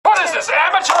It's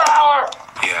amateur hour!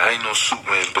 Yeah, I ain't no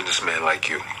Superman businessman like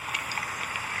you. You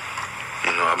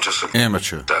know, I'm just a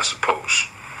amateur, I suppose.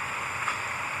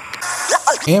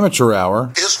 Amateur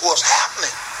hour is what's happening.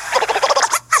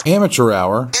 Amateur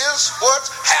hour Is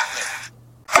what's happening.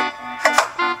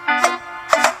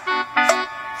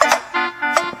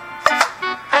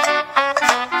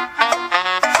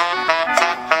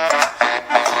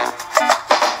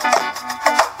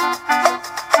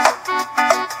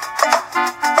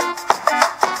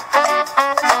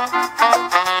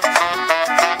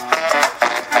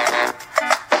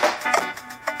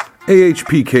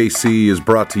 AHPKC is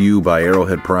brought to you by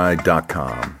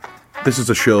ArrowheadPride.com. This is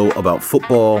a show about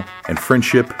football and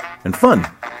friendship and fun.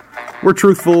 We're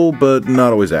truthful, but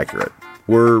not always accurate.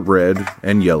 We're red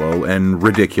and yellow and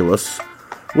ridiculous.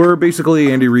 We're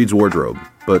basically Andy Reid's wardrobe,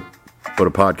 but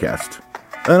a podcast.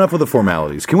 Enough with the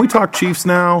formalities. Can we talk Chiefs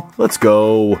now? Let's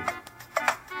go.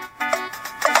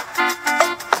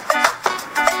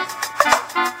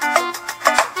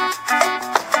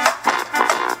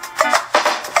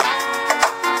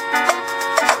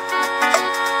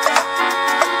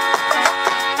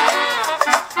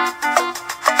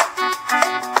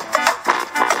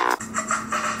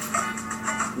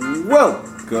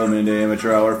 Welcome into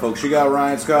Amateur Hour, folks. You got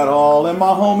Ryan Scott Hall and my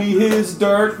homie, His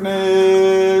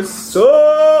Darkness.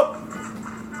 Sup?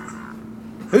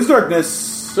 His Darkness.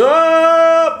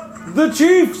 Sup? The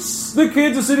Chiefs. The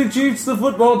Kansas City Chiefs, the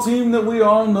football team that we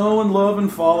all know and love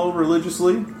and follow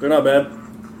religiously. They're not bad.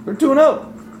 They're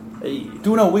 2-0. Hey.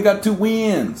 2-0. We got 2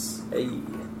 wins. Hey.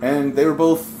 And they were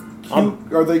both...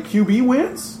 Are they QB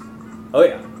wins? Oh,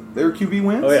 yeah. They were QB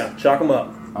wins? Oh, yeah. Chalk them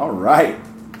up. All right.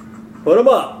 Put them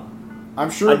up. I'm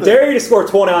sure I dare you to score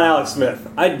 20 on Alex Smith.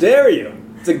 I dare you.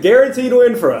 It's a guaranteed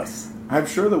win for us. I'm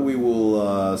sure that we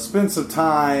will spend some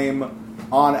time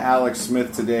on Alex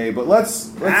Smith today, but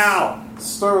let's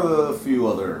start with a few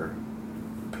other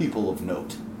people of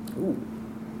note. Ooh.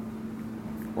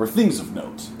 Or things of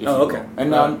note, if Oh, you okay. will.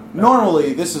 And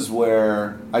normally this is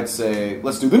where I'd say,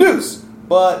 let's do the news,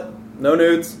 but... No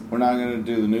nudes. We're not going to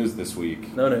do the news this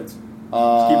week. No nudes.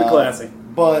 Just keep it classy.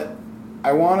 But...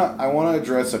 I want to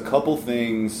address a couple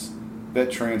things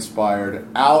that transpired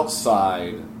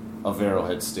outside of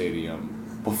Arrowhead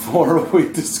Stadium before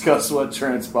we discuss what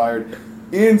transpired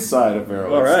inside of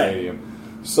Arrowhead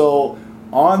Stadium. So,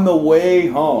 on the way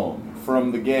home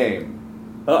from the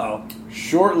game,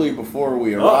 shortly before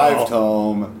we arrived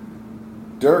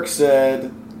home, Dirk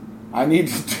said, I need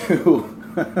to do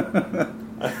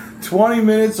 20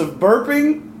 minutes of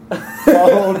burping,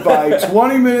 followed by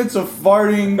 20 minutes of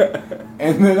farting,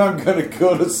 and then I'm going to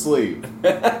go to sleep.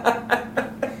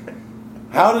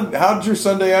 How did your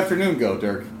Sunday afternoon go,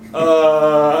 Dirk?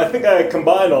 I think I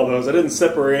combined all those. I didn't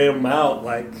separate them out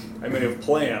like I may have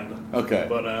planned. Okay.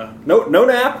 But no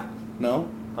nap. No?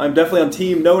 I'm definitely on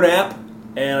team no nap,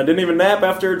 and I didn't even nap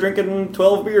after drinking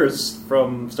 12 beers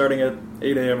from starting at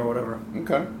 8 a.m. or whatever.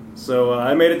 Okay. So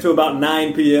I made it to about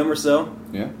 9 p.m. or so.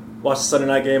 Yeah. Watched the Sunday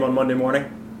night game on Monday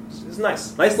morning. It was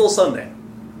nice. Nice little Sunday.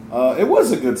 It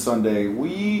was a good Sunday.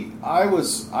 I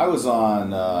was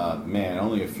on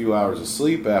only a few hours of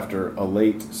sleep after a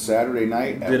late Saturday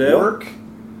night at work.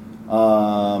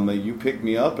 You picked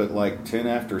me up at like 10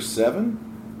 after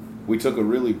 7. We took a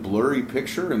really blurry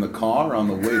picture in the car on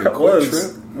the way to Quick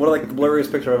Trip. What like the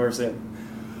blurriest picture I've ever seen.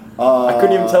 I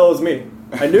couldn't even tell it was me.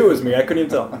 I knew it was me. I couldn't even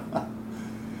tell.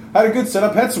 Had a good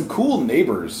setup. Had some cool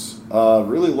neighbors.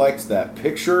 Really liked that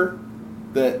picture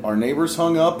that our neighbors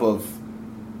hung up of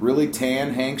really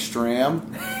tan Hank Stram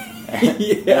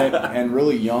and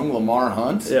really young Lamar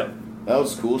Hunt. Yeah. That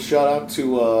was cool. Shout out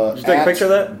to Did you take a picture of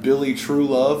that? Billy True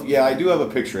Love. Yeah, I do have a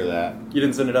picture of that. You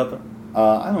didn't send it out though?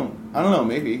 I don't know,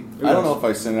 maybe. I don't know if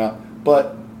I sent it out.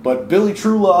 But Billy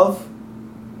True Love,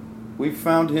 we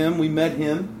found him, we met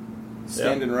him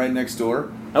standing right next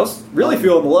door. I was really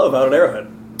feeling the love out at Arrowhead.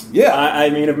 Yeah. I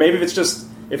mean,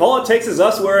 if all it takes is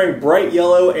us wearing bright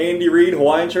yellow Andy Reid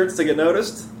Hawaiian shirts to get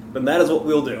noticed, then that is what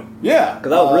we'll do. Yeah.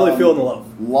 Because I was really feeling the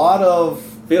love. Lot of...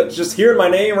 Just hearing my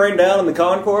name written down in the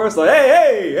concourse, like,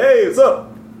 hey, what's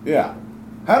up? Yeah.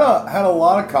 Had a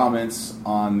lot of comments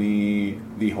on the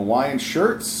Hawaiian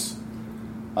shirts.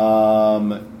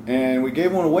 And we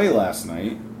gave one away last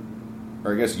night.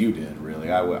 Or I guess you did,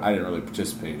 really. I didn't really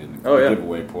participate in the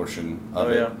giveaway portion of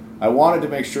it. Yeah. I wanted to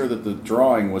make sure that the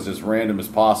drawing was as random as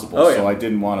possible, so I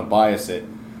didn't want to bias it.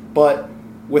 But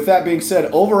with that being said,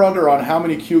 over-under on how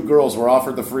many cute girls were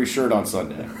offered the free shirt on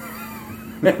Sunday?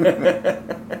 There may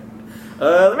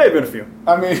have been a few.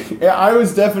 I mean, yeah, I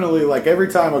was definitely, like, every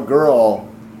time a girl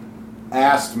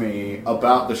asked me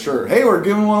about the shirt, hey, we're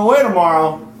giving one away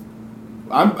tomorrow,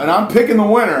 I'm picking the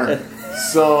winner.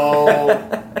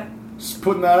 So, just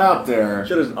putting that out there.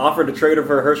 Should have offered to trade her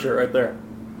for her shirt right there.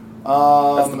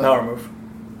 That's the power move.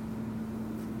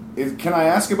 Can I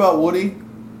ask about Woody?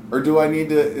 Or do I need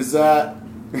to... Is that...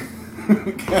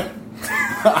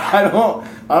 I don't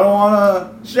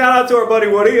want to... Shout out to our buddy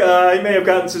Woody. He may have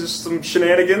gotten to some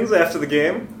shenanigans after the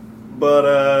game.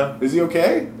 But, Is he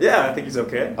okay? Yeah, I think he's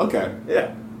okay. Okay.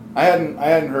 Yeah. I hadn't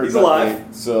heard He's that alive.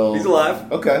 late, so... He's alive.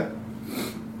 Okay.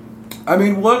 I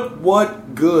mean,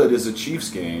 what good is a Chiefs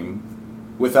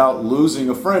game without losing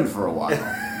a friend for a while?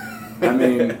 I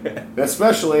mean,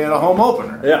 especially at a home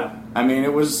opener. Yeah. I mean,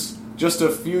 it was just a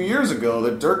few years ago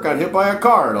that Dirk got hit by a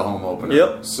car at a home opener.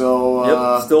 Yep.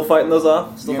 So, still fighting those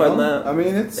off. Still fighting that. I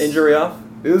mean, it's injury off.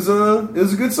 It was a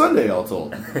good Sunday, all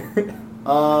told.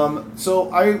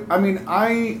 So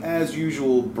I as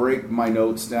usual break my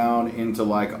notes down into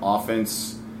like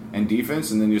offense and defense,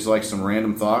 and then just like some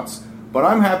random thoughts. But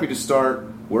I'm happy to start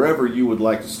wherever you would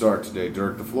like to start today,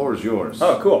 Dirk. The floor is yours.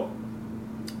 Oh, cool.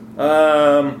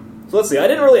 So let's see. I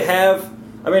didn't really have...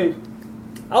 I mean,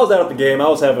 I was out at the game. I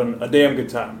was having a damn good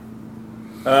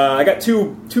time. I got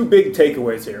two big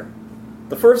takeaways here.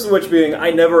 The first of which being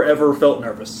I never, ever felt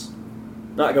nervous.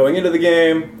 Not going into the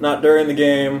game, not during the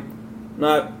game,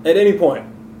 not at any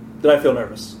point did I feel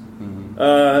nervous. Mm-hmm.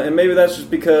 And maybe that's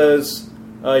just because,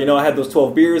 I had those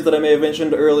 12 beers that I may have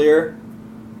mentioned earlier.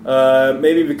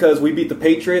 Maybe because we beat the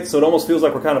Patriots, so it almost feels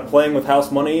like we're kind of playing with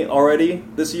house money already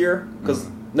this year, because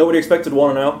nobody expected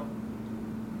 1-0.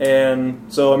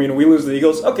 And so, we lose the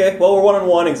Eagles. Okay, well, we're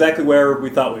 1-1, exactly where we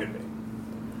thought we would be.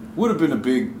 Would have been a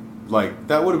big,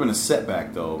 that would have been a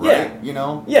setback, though, right?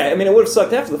 Yeah. Yeah, it would have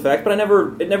sucked after the fact, but it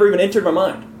never even entered my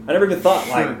mind. I never even thought,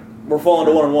 we're falling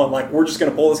to 1-1. We're just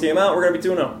going to pull this game out, we're going to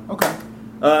be 2-0. Okay.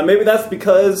 Maybe that's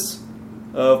because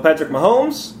of Patrick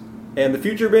Mahomes and the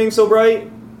future being so bright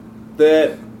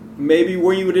that maybe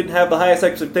we didn't have the highest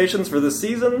expectations for this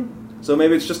season, so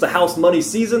maybe it's just a house money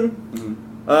season. Mm-hmm.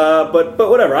 But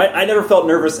whatever. I never felt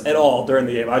nervous at all during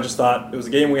the game. I just thought it was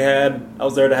a game we had. I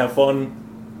was there to have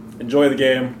fun, enjoy the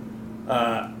game.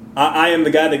 I am the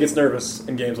guy that gets nervous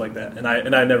in games like that, and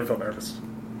I never felt nervous.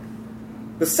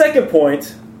 The second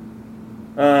point,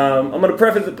 I'm going to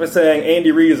preface it by saying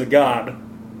Andy Reid is a god,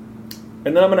 and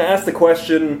then I'm going to ask the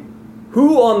question: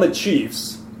 who on the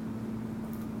Chiefs,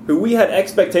 who we had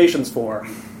expectations for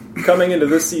coming into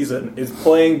this season, is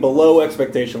playing below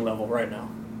expectation level right now?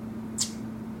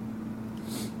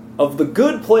 Of the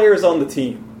good players on the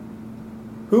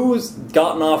team, who's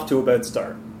gotten off to a bad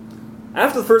start?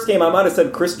 After the first game, I might have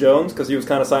said Chris Jones, because he was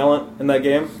kind of silent in that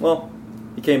game. Well,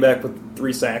 he came back with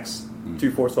 3 sacks,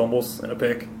 2 forced fumbles, and a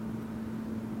pick.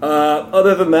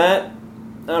 Other than that,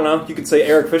 I don't know. You could say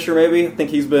Eric Fisher, maybe. I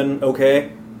think he's been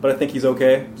okay, but I think he's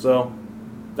okay, so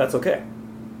that's okay.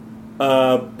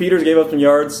 Peters gave up some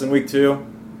yards in week 2.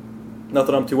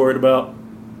 Nothing I'm too worried about.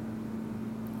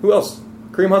 Who else?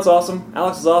 Kareem Hunt's awesome.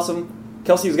 Alex is awesome.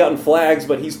 Kelsey's gotten flags,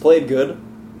 but he's played good.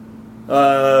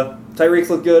 Tyreek's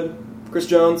looked good. Chris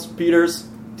Jones, Peters,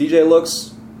 DJ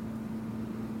looks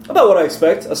about what I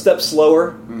expect. A step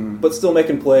slower, but still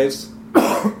making plays.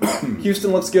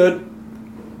 Houston looks good.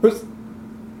 What's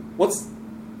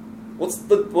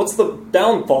the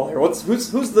downfall here? What's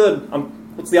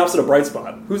the opposite of bright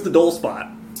spot? Who's the dull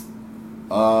spot?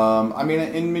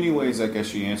 In many ways, I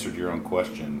guess you answered your own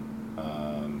question.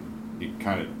 You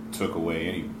kind of took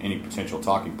away any potential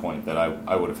talking point that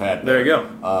I would have had. There you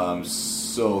go.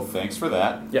 So thanks for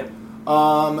that. Yeah.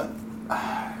 All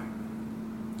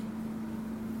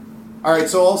right,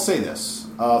 so I'll say this.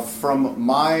 From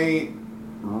my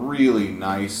really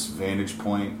nice vantage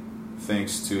point,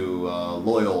 thanks to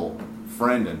loyal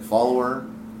friend and follower,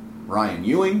 Ryan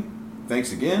Ewing.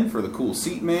 Thanks again for the cool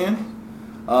seat, man.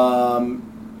 I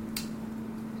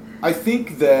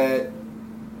think that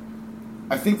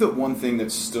one thing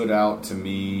that stood out to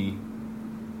me,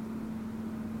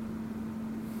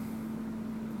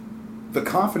 the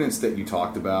confidence that you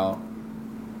talked about,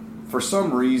 for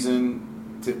some reason,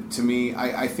 to me,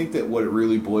 I think that what it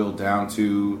really boiled down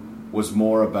to was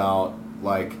more about,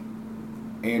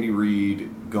 Andy Reid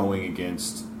going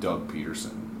against Doug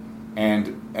Peterson.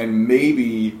 And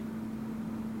maybe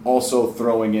also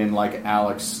throwing in,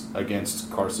 Alex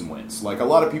against Carson Wentz. A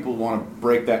lot of people want to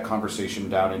break that conversation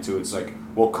down into, it's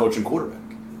coach and quarterback,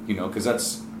 because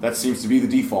that seems to be the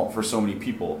default for so many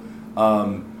people.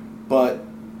 But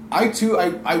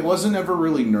I wasn't ever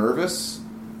really nervous,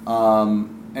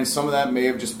 and some of that may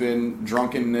have just been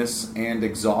drunkenness and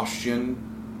exhaustion.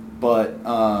 But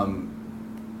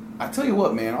I tell you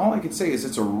what, man, all I can say is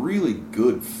it's a really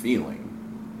good feeling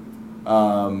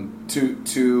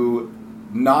to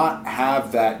not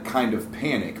have that kind of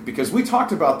panic, because we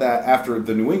talked about that after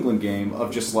the New England game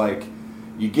of just like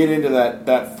you get into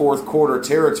that fourth quarter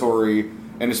territory,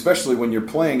 and especially when you're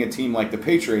playing a team like the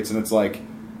Patriots, and it's like,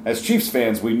 as Chiefs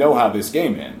fans, we know how this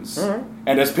game ends. Mm-hmm.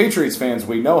 And as Patriots fans,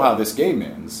 we know how this game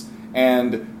ends.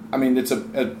 And, I mean, it's a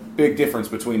big difference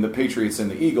between the Patriots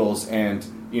and the Eagles and,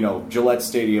 Gillette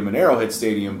Stadium and Arrowhead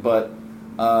Stadium. But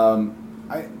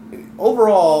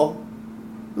overall,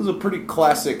 it was a pretty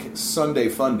classic Sunday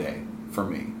fun day for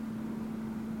me.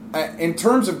 In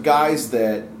terms of guys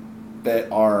that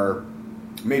are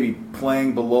maybe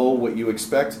playing below what you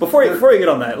expect. Before you get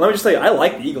on that, let me just say, I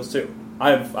like the Eagles, too.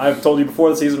 I've told you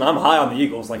before the season, I'm high on the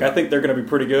Eagles. Like, I think they're going to be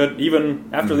pretty good. Even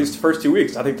after these first 2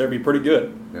 weeks, I think they'll be pretty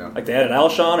good. Yeah. Like, they added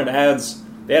Alshon, and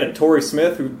they added Torrey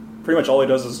Smith, who pretty much all he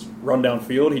does is run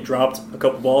downfield. He dropped a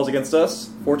couple balls against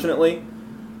us, fortunately.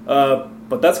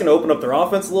 But that's going to open up their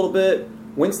offense a little bit.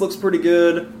 Wentz looks pretty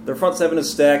good. Their front seven is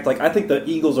stacked. Like, I think the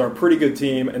Eagles are a pretty good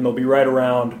team, and they'll be right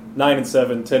around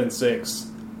 9-7, 10-6,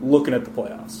 looking at the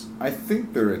playoffs. I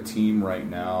think they're a team right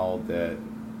now that,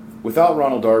 without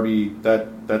Ronald Darby,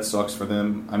 that sucks for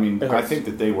them. I mean, I think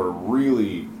that they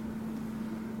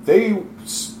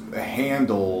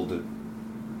handled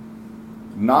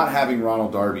not having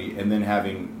Ronald Darby and then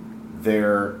having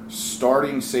their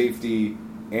starting safety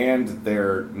and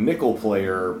their nickel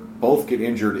player both get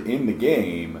injured in the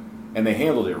game, and they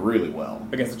handled it really well.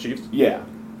 Against the Chiefs? Yeah.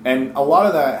 And a lot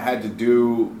of that had to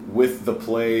do with the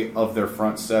play of their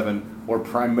front seven, or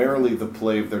primarily the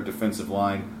play of their defensive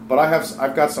line. But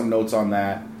I've got some notes on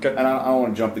that, and I don't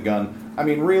want to jump the gun. I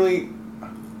mean, really,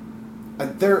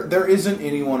 there isn't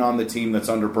anyone on the team that's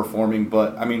underperforming,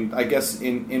 but, I mean, I guess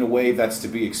in a way that's to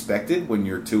be expected when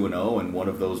you're 2-0 and one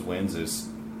of those wins is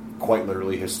quite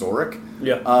literally historic.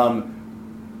 Yeah.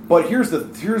 But here's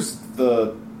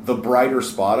the brighter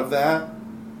spot of that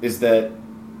is that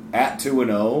at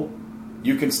 2-0,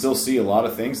 you can still see a lot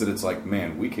of things that it's like,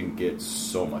 man, we can get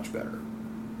so much better.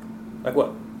 Like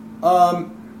what?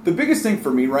 The biggest thing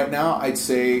for me right now, I'd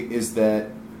say, is that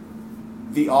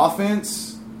the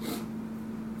offense,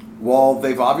 while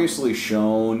they've obviously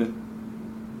shown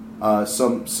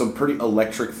some pretty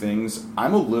electric things,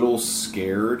 I'm a little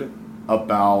scared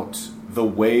about the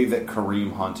way that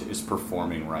Kareem Hunt is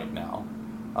performing right now.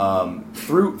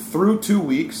 Through 2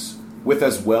 weeks, with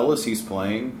as well as he's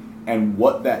playing, and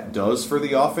what that does for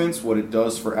the offense, what it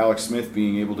does for Alex Smith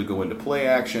being able to go into play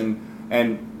action,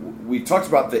 and we talked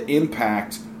about the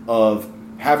impact of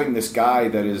having this guy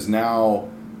that is now,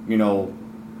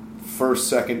 first,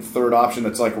 second, third option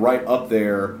that's like right up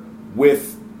there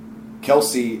with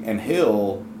Kelsey and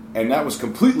Hill, and that was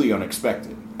completely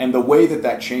unexpected. And the way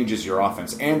that changes your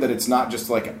offense, and that it's not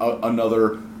just like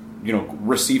another,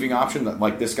 receiving option, that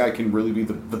like this guy can really be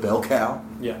the bell cow.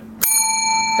 Yeah.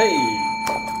 Hey.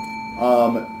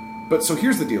 But so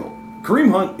here's the deal.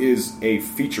 Kareem Hunt is a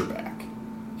feature back.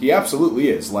 He absolutely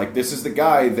is. Like, this is the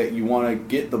guy that you want to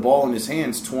get the ball in his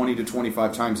hands 20 to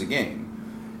 25 times a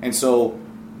game. And so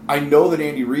I know that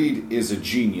Andy Reid is a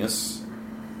genius,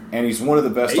 and he's one of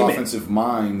the best offensive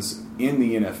minds in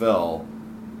the NFL.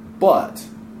 But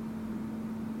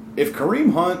if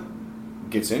Kareem Hunt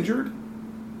gets injured,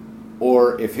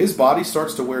 or if his body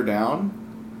starts to wear down,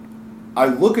 I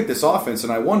look at this offense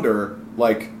and I wonder,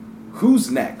 like, who's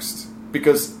next?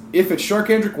 Because if it's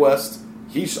Sharkhandrick West,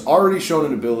 he's already shown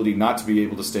an ability not to be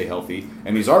able to stay healthy,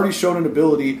 and he's already shown an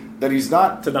ability that he's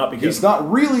not be good. He's not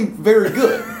really very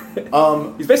good.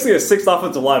 He's basically a sixth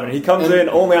offensive lineman. He comes in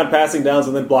only on passing downs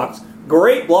and then blocks.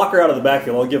 Great blocker out of the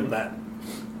backfield. I'll give him that.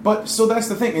 But so that's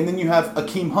the thing, and then you have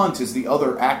Akeem Hunt as the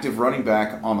other active running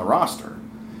back on the roster,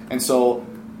 and so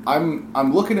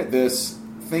I'm looking at this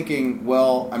thinking,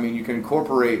 well, I mean, you can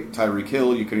incorporate Tyreek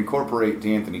Hill, you can incorporate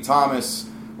DeAnthony Thomas.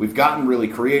 We've gotten really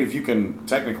creative. You can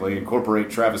technically incorporate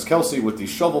Travis Kelsey with these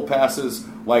shovel passes.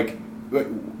 Like,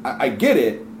 I get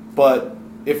it, but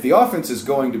if the offense is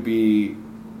going to be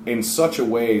in such a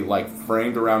way, like,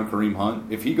 framed around Kareem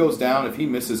Hunt, if he goes down, if he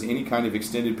misses any kind of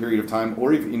extended period of time,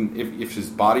 or even if his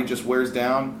body just wears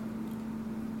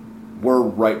down, we're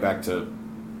right back to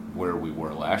where we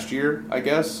were last year, I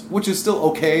guess, which is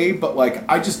still okay, but, like,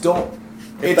 I just don't...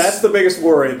 If that's the biggest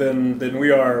worry, then we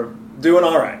are doing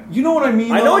all right. You know what I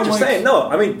mean? I know what you're saying. No,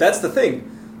 I mean, that's the thing.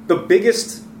 The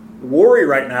biggest worry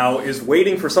right now is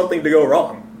waiting for something to go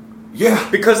wrong. Yeah.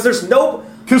 Because there's no...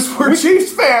 Because we're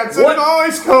Chiefs fans, and it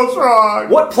always goes wrong.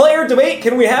 What player debate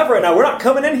can we have right now? We're not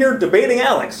coming in here debating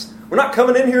Alex. We're not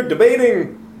coming in here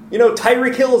debating,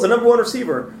 Tyreek Hill as a number one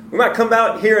receiver. We might come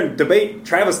out here and debate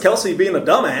Travis Kelsey being a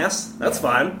dumbass. That's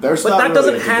fine. There's but not that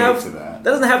really doesn't have to that.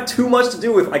 That doesn't have too much to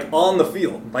do with, like, on the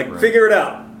field. Like, Figure it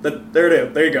out. There it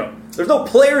is. There you go. There's no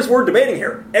players we're debating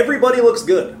here. Everybody looks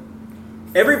good.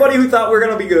 Everybody who thought we were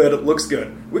going to be good looks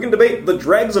good. We can debate the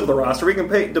dregs of the roster. We can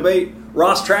debate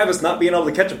Ross Travis not being able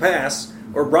to catch a pass,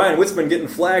 or Brian Witzman getting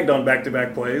flagged on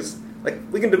back-to-back plays. Like,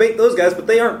 we can debate those guys, but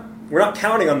we're not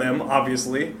counting on them,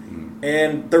 obviously.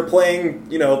 And they're playing,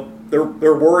 their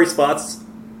worry spots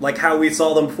like how we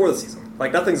saw them before the season.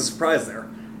 Like, nothing's a surprise there.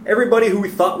 Everybody who we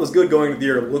thought was good going into the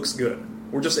year looks good.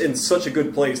 We're just in such a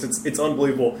good place. It's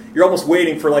unbelievable. You're almost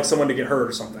waiting for, like, someone to get hurt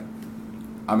or something.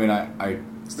 I mean,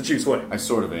 It's the Chiefs' way. I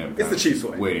sort of am. It's the Chiefs'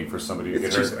 way. Waiting for somebody to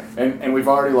get Chiefs' hurt. way. And we've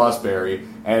already lost Barry,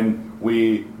 and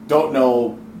we don't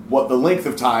know what the length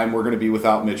of time we're going to be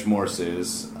without Mitch Morse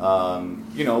is. But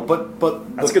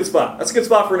That's a good spot. That's a good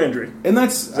spot for an injury. And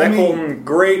that's Zach Fulton,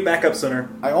 great backup center.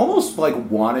 I almost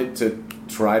wanted to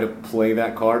try to play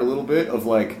that card a little bit of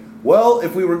well,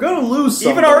 if we were going to lose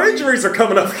somebody, even our injuries are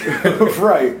coming up.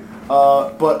 Right.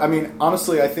 But I mean,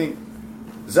 honestly, I think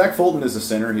Zach Fulton is a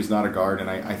center. He's not a guard, and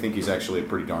I think he's actually a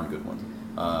pretty darn good one.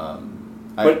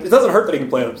 But it doesn't hurt that he can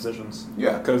play other positions.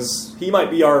 Yeah. Because he might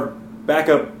be our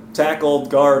backup tackle,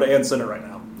 guard, and center right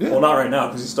now. Yeah. Well, not right now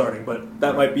because he's starting, but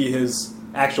that might be his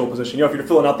actual position. If you're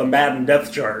filling out the Madden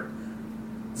depth chart,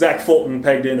 Zach Fulton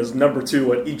pegged in as number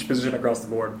 2 at each position across the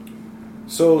board.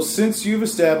 So since you've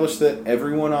established that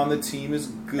everyone on the team is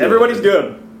good, everybody's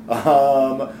good.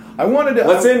 I wanted to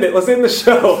Let's end it. Let's end the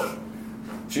show.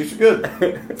 Chiefs are good.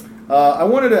 I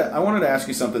wanted to ask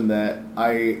you something that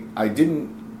I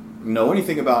didn't know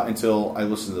anything about until I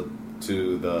listened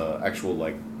to the actual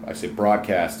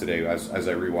broadcast today as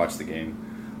I rewatched the game.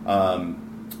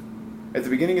 At the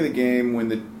beginning of the game,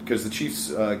 because the Chiefs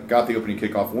got the opening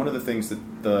kickoff, one of the things that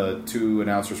the two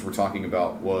announcers were talking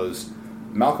about was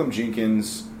Malcolm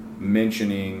Jenkins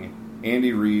mentioning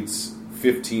Andy Reid's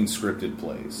 15 scripted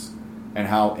plays and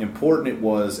how important it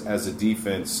was as a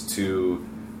defense to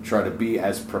try to be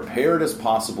as prepared as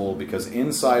possible, because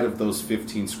inside of those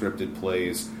 15 scripted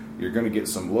plays, you're going to get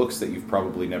some looks that you've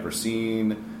probably never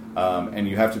seen, and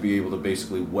you have to be able to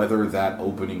basically weather that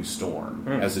opening storm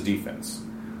as a defense.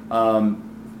 When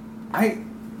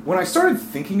I started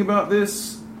thinking about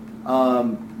this,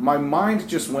 my mind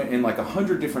just went in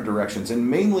 100 different directions, and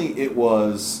mainly it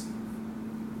was,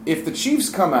 if the Chiefs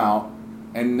come out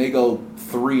and they go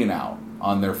 3 and out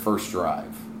on their first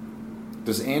drive,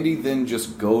 does Andy then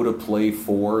just go to play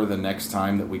 4 the next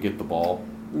time that we get the ball?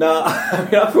 No, I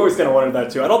mean, I've always kind of wanted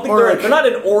that too. I don't think they're not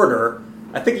in order.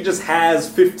 I think he just has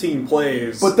 15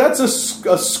 plays. But that's a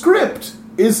script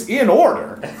is in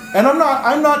order, and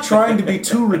I'm not trying to be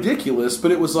too ridiculous,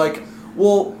 but it was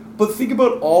but think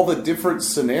about all the different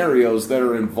scenarios that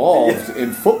are involved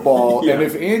in football, and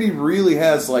if Andy really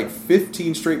has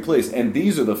 15 straight plays, and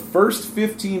these are the first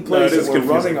 15 plays that we're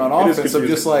running on offense, I'm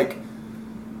just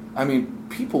I mean,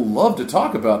 people love to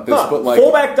talk about this, but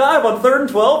fullback dive on 3rd and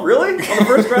 12, really? On the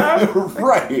first drive?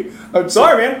 Right. I'm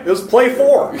sorry, man. It was play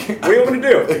 4. What are you going to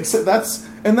do? That's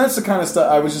the kind of stuff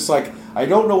I was just I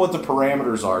don't know what the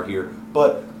parameters are here,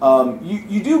 but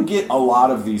you do get a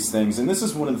lot of these things, and this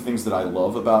is one of the things that I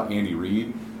love about Andy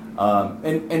Reid,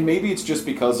 and maybe it's just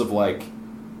because of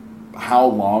how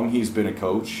long he's been a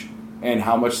coach and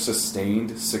how much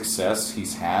sustained success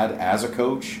he's had as a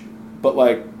coach, but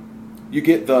you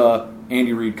get the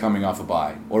Andy Reid coming off a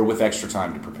bye or with extra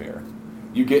time to prepare.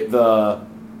 You get the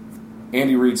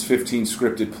Andy Reid's 15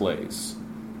 scripted plays.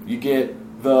 You get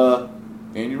the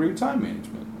Andy Reid time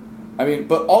management. I mean,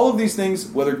 but all of these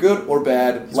things, whether good or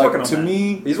bad, he's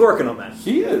working on that.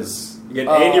 He is. You get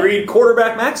Andy Reid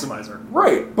quarterback maximizer.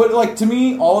 Right. But to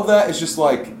me, all of that is just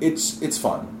it's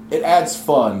fun. It adds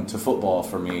fun to football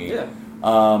for me. Yeah.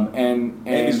 And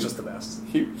he's just the best.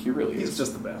 He really is. He's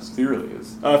just the best. He really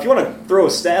is. If you want to throw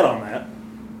a stat on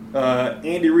that,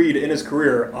 Andy Reid in his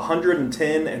career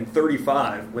 110 and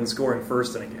 35 when scoring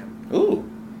first in a game. Ooh.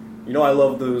 I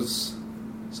love those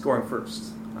scoring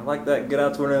first. I like that. Get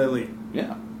out to another league.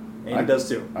 Yeah. Andy does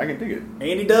too. I can dig it.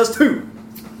 Andy does too.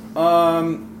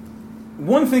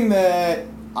 One thing that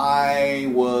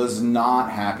I was not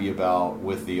happy about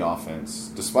with the offense,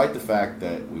 despite the fact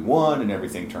that we won and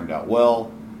everything turned out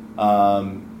well, I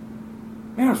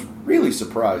was really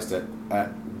surprised at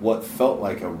what felt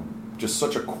like just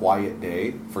such a quiet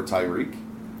day for Tyreek.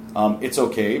 It's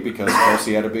okay because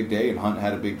Kelsey had a big day and Hunt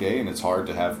had a big day, and it's hard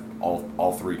to have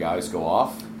all 3 guys go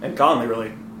off. And Conley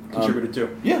really contributed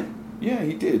too. Yeah,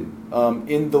 he did.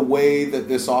 In the way that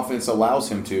this offense allows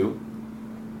him to.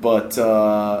 But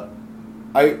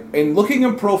in looking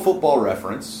at Pro Football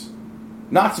Reference,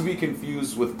 not to be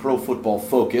confused with Pro Football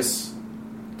Focus.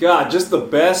 God, just the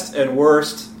best and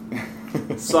worst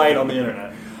site on the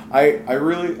internet. I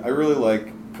really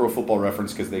like Pro Football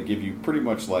Reference because they give you pretty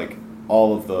much like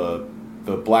all of the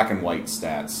black and white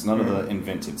stats, none of the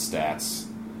invented stats.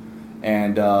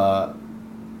 And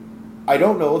I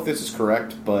don't know if this is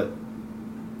correct, but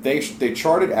they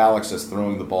charted Alex as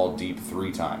throwing the ball deep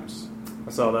 3 times.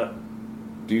 I saw that.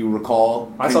 Do you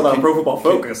recall? I saw that on Pro Football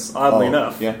Focus, oddly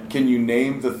enough. Yeah. Can you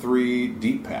name the 3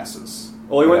 deep passes?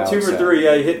 Well, he went 2 for 3.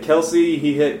 Yeah, he hit Kelsey,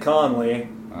 he hit Conley,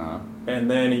 Uh-huh.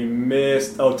 and then he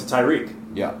missed, to Tyreek.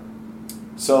 Yeah.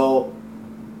 So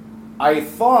I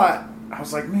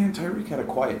was like, man, Tyreek had a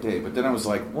quiet day. But then I was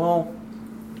like, well,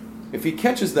 if he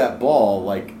catches that ball,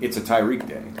 like, it's a Tyreek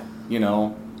day, you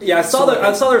know? Yeah, I saw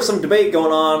there was some debate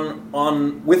going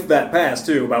on with that pass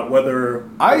too about whether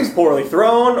it was poorly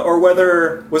thrown or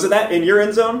whether was it that in your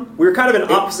end zone? We were kind of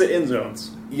in opposite end zones.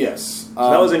 Yes,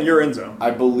 So that was in your end zone. I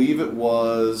believe it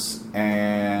was.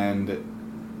 And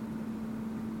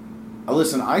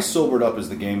listen, I sobered up as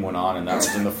the game went on, and that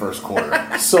was in the first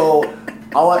quarter. So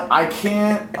I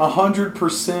can't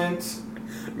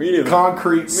 100%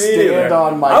 concrete stand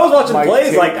on my. I was watching my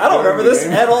plays like I don't remember this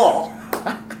game. at all.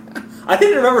 I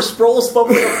didn't remember Sproles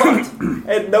fumbling a punt.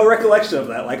 I had no recollection of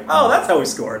that. Like, oh, that's how we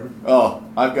scored. Oh,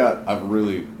 I've got a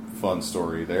really fun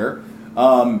story there.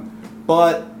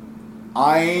 But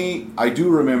I do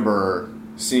remember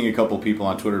seeing a couple people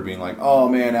on Twitter being like, oh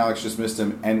man, Alex just missed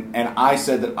him. And I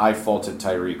said that I faulted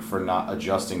Tyreek for not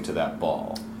adjusting to that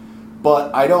ball.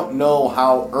 But I don't know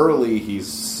how early he's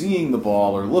seeing the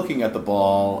ball or looking at the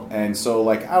ball. And so,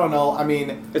 like, I don't know. I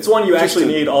mean, it's one you actually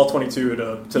need all 22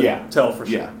 to tell for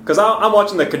sure. Because I'm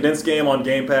watching the condensed game on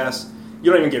Game Pass.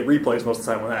 You don't even get replays most of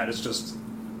the time with that. It's just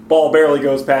ball barely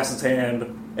goes past his hand,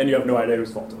 and you have no idea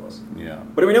whose fault it was. Yeah.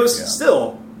 But I mean, it was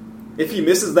still, if he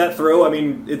misses that throw, I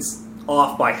mean, it's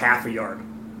off by half a yard.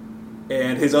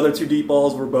 And his other 2 deep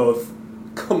balls were both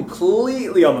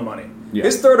completely on the money. Yeah.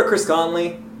 His throw to Chris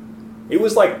Conley, it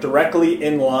was like directly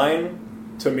in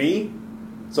line to me.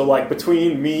 So like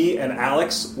between me and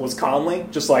Alex was Conley,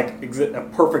 just like a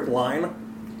perfect line.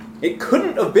 It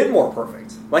couldn't have been more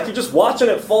perfect. Like you're just watching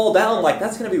it fall down like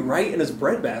that's going to be right in his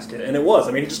breadbasket. And it was.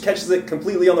 I mean, he just catches it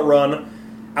completely on the run,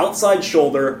 outside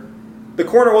shoulder. The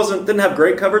corner didn't have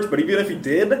great coverage, but even if he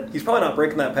did, he's probably not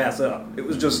breaking that pass up. It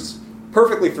was just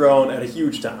perfectly thrown at a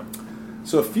huge time.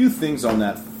 So a few things on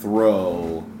that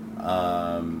throw.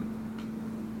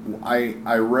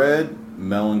 I read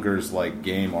Mellinger's like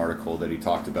game article that he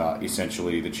talked about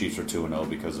essentially the Chiefs are 2-0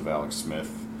 because of Alex Smith.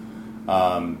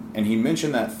 And he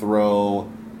mentioned that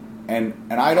throw, and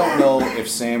I don't know if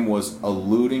Sam was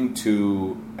alluding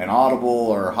to an audible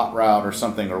or a hot route or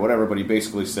something or whatever, but he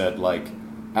basically said like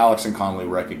Alex and Conley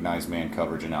recognized man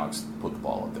coverage and Alex put the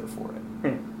ball up there for it.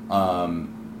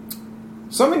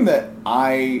 Something that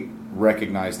I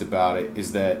recognized about it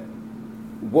is that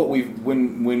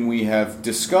when we have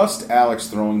discussed Alex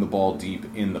throwing the ball deep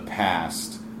in the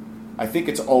past, I think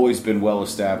it's always been well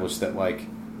established that like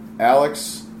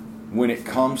Alex, when it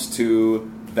comes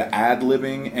to the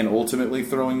ad-libbing and ultimately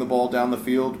throwing the ball down the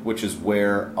field, which is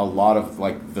where a lot of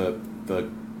like the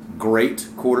great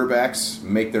quarterbacks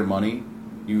make their money.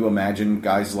 You imagine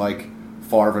guys like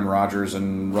Favre and Rodgers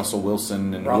and Russell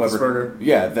Wilson and whoever,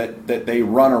 that they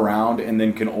run around and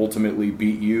then can ultimately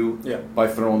beat you by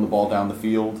throwing the ball down the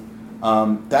field.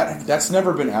 That's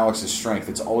never been Alex's strength.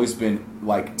 It's always been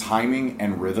like timing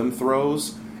and rhythm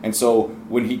throws. And so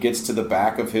when he gets to the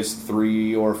back of his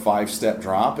 3 or 5 step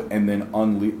drop and then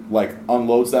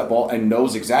unloads that ball and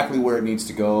knows exactly where it needs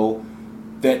to go,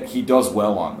 that he does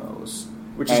well on those.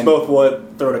 Which is both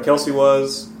what throw to Kelsey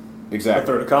was. Exactly. The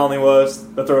throw to Conley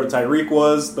was. The throw to Tyreek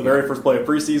was. The very first play of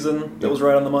preseason that was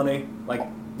right on the money. Like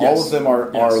all of them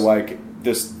are like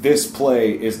this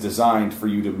play is designed for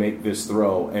you to make this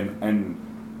throw, and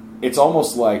it's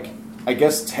almost like I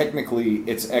guess technically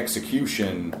it's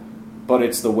execution, but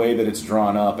it's the way that it's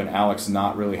drawn up, and Alex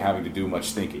not really having to do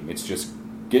much thinking. It's just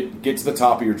get to the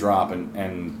top of your drop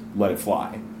and let it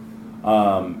fly.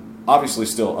 Obviously,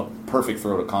 still a perfect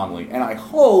throw to Conley, and I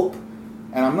hope.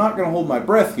 And I'm not going to hold my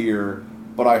breath here,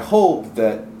 but I hope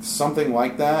that something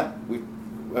like that, we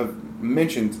have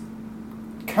mentioned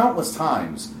countless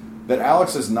times, that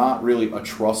Alex is not really a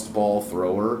trust ball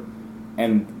thrower,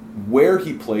 and where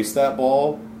he placed that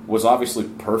ball was obviously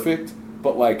perfect,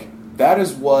 but like that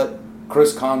is what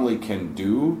Chris Conley can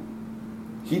do.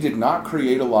 He did not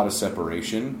create a lot of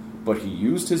separation, but he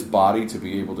used his body to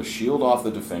be able to shield off the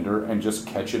defender and just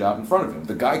catch it out in front of him.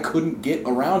 The guy couldn't get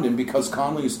around him because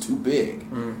Conley is too big.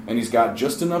 And he's got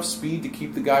just enough speed to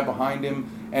keep the guy behind him.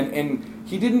 And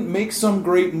he didn't make some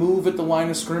great move at the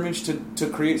line of scrimmage to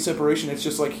create separation. It's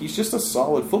just like he's just a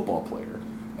solid football player.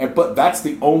 But that's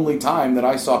the only time that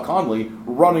I saw Conley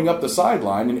running up the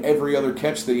sideline, and every other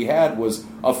catch that he had was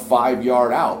a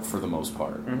 5-yard out for the most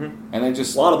part. Mm-hmm. And they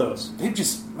just... A lot of those.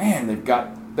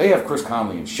 They have Chris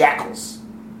Conley in shackles.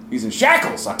 He's in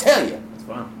shackles, I tell you.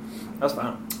 That's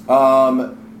fine.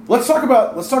 Let's talk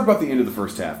about the end of the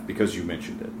first half, because you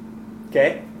mentioned it.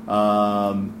 Okay.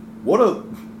 What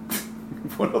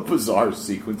a bizarre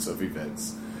sequence of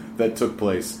events that took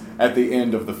place at the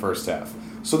end of the first half.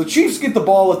 So the Chiefs get the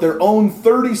ball at their own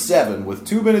 37 with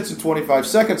 2 minutes and 25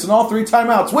 seconds and all 3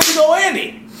 timeouts. Way to go,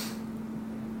 Andy!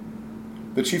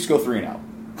 The Chiefs go 3 and out.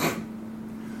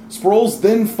 Sproles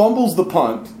then fumbles the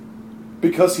punt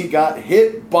because he got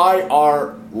hit by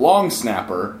our long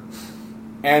snapper,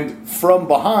 and from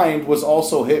behind was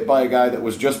also hit by a guy that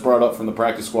was just brought up from the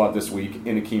practice squad this week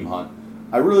in Akeem Hunt.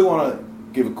 I really want to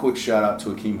give a quick shout out to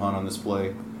Akeem Hunt on this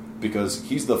play because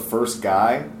he's the first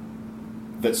guy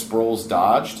that Sproles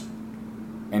dodged,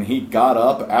 and he got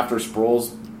up after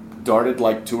Sproles darted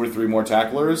like 2 or 3 more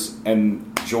tacklers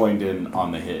and joined in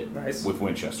on the hit with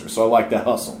Winchester. So I like that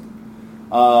hustle.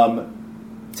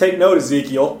 Take note,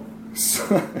 Ezekiel.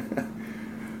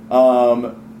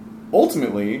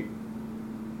 Ultimately,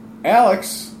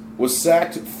 Alex was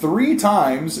sacked 3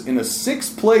 times in a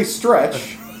 6-play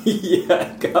stretch.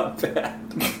 Yeah, it got bad.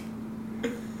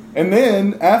 And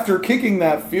then, after kicking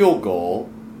that field goal,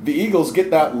 the Eagles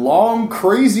get that long,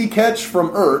 crazy catch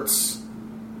from Ertz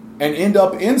and end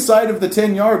up inside of the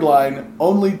 10-yard line,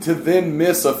 only to then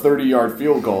miss a 30-yard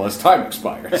field goal as time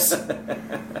expires.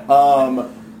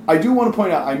 I do want to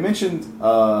point out, I mentioned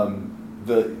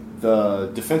the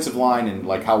defensive line and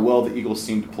like how well the Eagles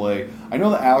seemed to play. I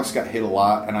know that Alex got hit a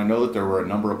lot, and I know that there were a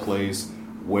number of plays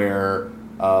where,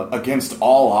 against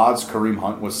all odds, Kareem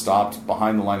Hunt was stopped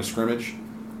behind the line of scrimmage.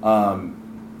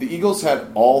 The Eagles had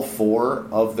all 4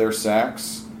 of their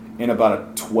sacks in about a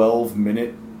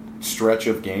 12-minute stretch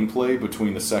of gameplay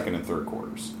between the second and third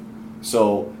quarters.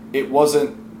 So it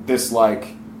wasn't this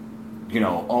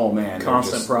oh man,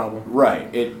 constant problem.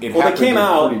 Right. They came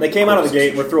out of the gate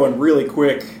and were throwing really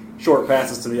quick short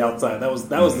passes to the outside. That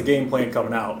was the game plan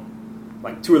coming out.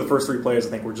 Like 2 of the first 3 plays, I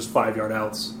think, were just 5-yard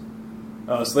outs.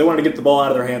 So they wanted to get the ball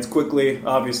out of their hands quickly,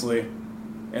 obviously.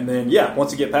 And then,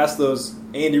 once you get past those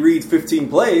Andy Reid's 15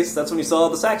 plays, that's when you saw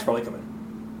the sacks probably come in.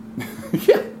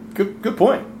 Yeah, good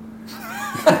point.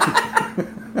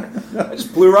 I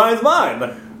just blew Ryan's mind.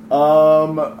 I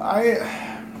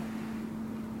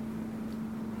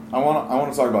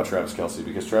want to talk about Travis Kelce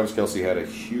because Travis Kelce had a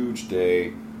huge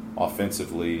day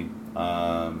offensively.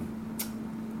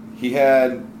 He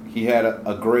had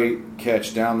a great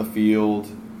catch down the field.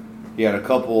 He had a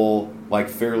couple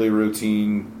fairly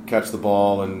routine catch the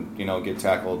ball and get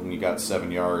tackled and you got 7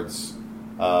 yards.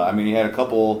 He had a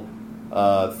couple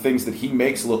things that he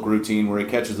makes look routine where he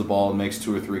catches the ball and makes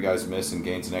 2 or 3 guys miss and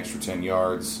gains an extra 10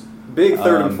 yards. Big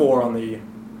 3rd and 4 on the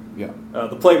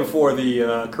play before the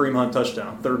Kareem Hunt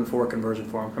touchdown. 3rd and 4 conversion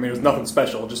for him. It was nothing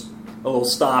special, just a little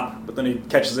stop, but then he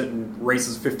catches it and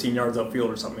races 15 yards upfield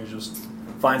or something. He just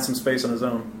finds some space on his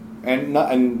own. And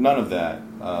none of that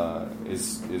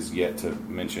is yet to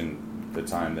mention the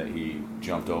time that he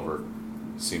jumped over,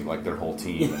 seemed like their whole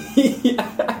team,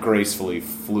 and gracefully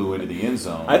flew into the end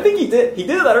zone. I think he did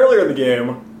that earlier in the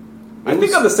game. I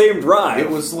think on the same drive. It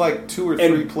was like 2 or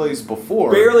 3 plays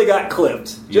before. Barely got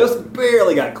clipped. Just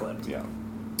barely got clipped. Yeah.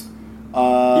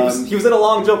 He was in a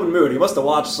long jumping mood. He must have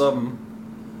watched some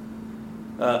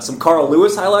Carl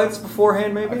Lewis highlights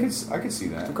beforehand, maybe? I could see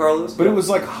that. Some Carl Lewis? But it was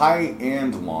like high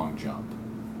and long jump.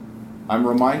 I'm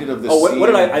reminded of this scene. What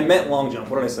did I meant long jump.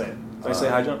 What did I say? Did I say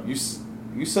high jump?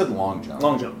 You said long jump.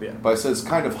 Long jump, yeah. But I said it's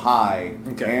kind of high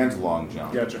and long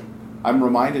jump. Gotcha. I'm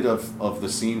reminded of the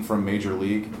scene from Major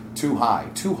League. Too high,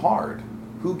 too hard.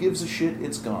 Who gives a shit?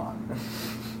 It's gone.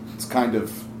 It's kind of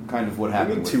what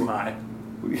happened. Too high.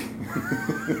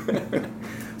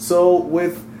 So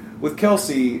with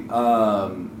Kelce,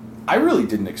 I really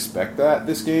didn't expect that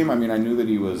this game. I knew that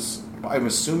he was. I'm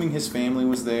assuming his family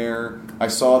was there. I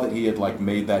saw that he had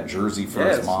made that jersey for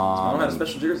his mom. His mom had a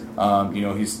special jersey.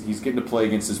 He's getting to play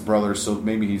against his brother, so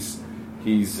maybe he's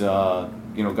got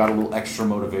a little extra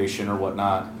motivation or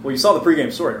whatnot. Well, you saw the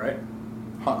pregame story, right?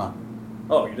 Uh-uh.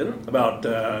 Oh, you didn't? About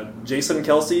Jason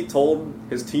Kelce told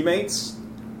his teammates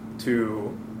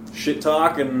to shit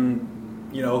talk and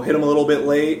hit him a little bit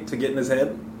late to get in his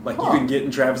head, you can get in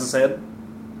Travis's head.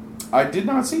 I did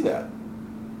not see that.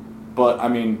 But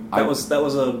that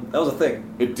was a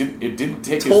thing. It didn't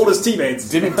take his teammates.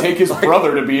 Didn't take his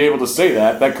brother to be able to say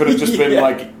that. That could have just been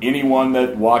anyone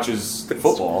that watches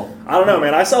football. I don't know,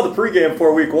 man. I saw the pregame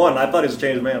for week 1. And I thought he was a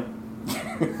changed man.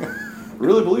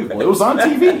 Really believable. It was on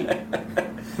TV.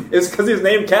 It's because he was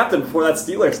named captain before that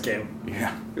Steelers game.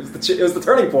 Yeah, it was the It was the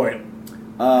turning point.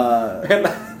 And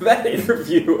that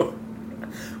interview,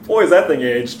 boy, is that thing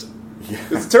aged. Yeah.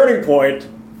 It's a turning point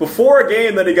before a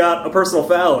game that he got a personal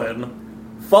foul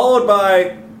in, followed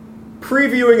by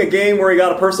previewing a game where he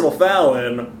got a personal foul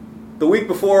in the week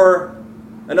before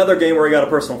another game where he got a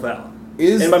personal foul.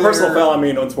 And by personal foul, I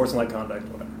mean unsportsmanlike conduct,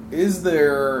 whatever. Is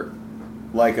there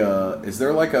like a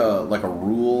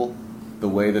rule, the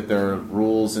way that there are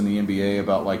rules in the NBA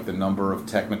about like the number of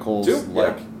technicals? Two?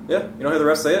 Like, yeah. You know how the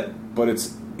refs say it? But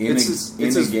it's in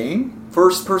a game?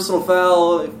 First personal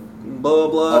foul, blah,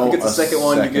 blah. If you get the second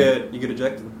one, you get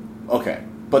ejected. Okay.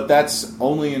 But that's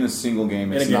only in a single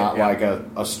game. It's not like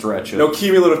a stretch of... No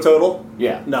cumulative total?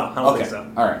 Yeah. No, I don't think so.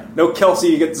 All right. No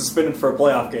Kelsey gets suspended for a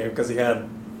playoff game because he had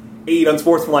 8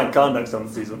 unsportsmanlike conducts on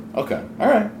the season. Okay. All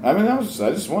right. I mean, I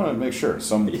just want to make sure.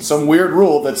 Some weird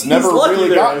rule that's never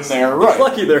really gotten there. Right. He's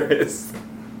lucky there is.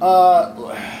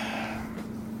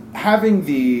 Having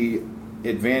the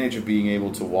advantage of being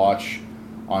able to watch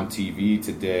on TV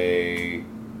today...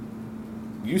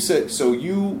 You said so.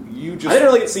 You just. I didn't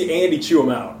really get to see Andy chew him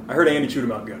out. I heard Andy chewed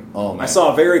him out good. Oh man! I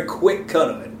saw a very quick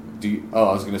cut of it. I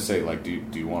was gonna say, like, do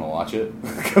you want to watch it?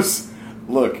 Because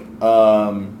look,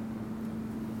 I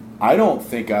don't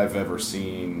think I've ever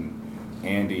seen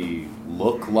Andy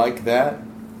look like that,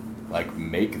 like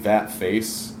make that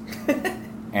face.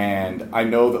 And I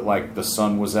know that like the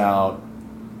sun was out,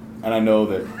 and I know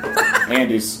that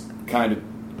Andy's kind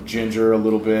of ginger a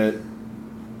little bit.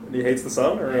 He hates the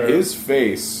sun? Or? His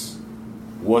face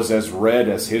was as red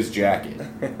as his jacket.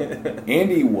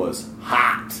 Andy was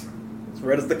hot. As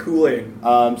red as the Kool-Aid.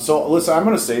 So, listen, I'm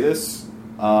going to say this,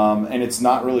 and it's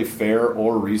not really fair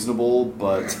or reasonable,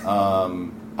 but,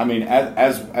 I mean,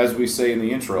 as we say in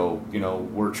the intro, you know,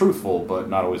 we're truthful, but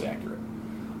not always accurate.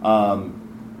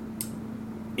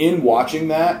 In watching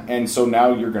that, and so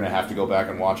now you're going to have to go back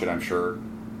and watch it, I'm sure.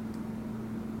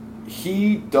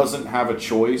 He doesn't have a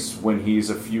choice when he's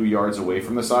a few yards away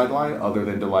from the sideline other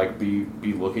than to like be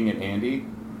looking at Andy.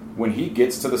 When he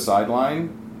gets to the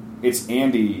sideline, it's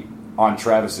Andy on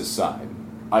Travis's side.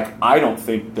 Like, I don't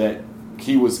think that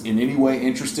he was in any way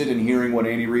interested in hearing what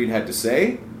Andy Reid had to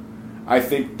say. I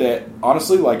think that,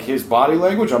 honestly, like his body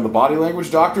language, I'm the body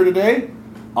language doctor today,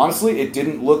 honestly, it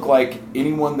didn't look like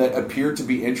anyone that appeared to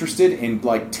be interested in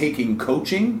like taking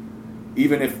coaching,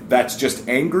 even if that's just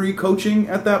angry coaching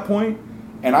at that point.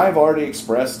 And I've already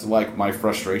expressed like my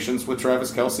frustrations with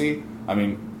Travis Kelce. I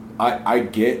mean, I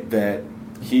get that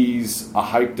he's a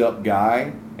hyped up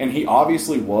guy, and he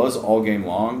obviously was all game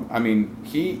long. I mean,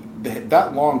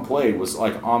 that long play was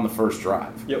like on the first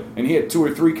drive. Yep. And he had 2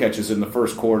 or 3 catches in the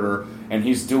first quarter, and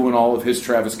he's doing all of his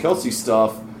Travis Kelce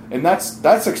stuff, and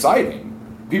that's exciting.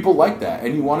 People like that,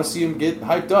 and you want to see him get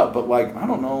hyped up. But, like, I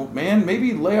don't know, man,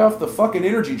 maybe lay off the fucking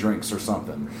energy drinks or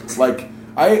something. Like,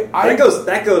 That goes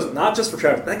not just for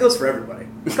Travis, that goes for everybody.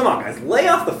 Come on, guys, lay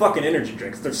off the fucking energy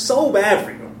drinks. They're so bad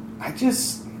for you.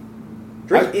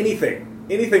 Drink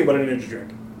anything but an energy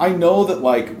drink. I know that,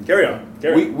 like... Carry on.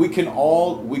 We can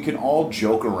all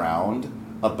joke around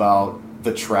about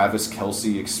the Travis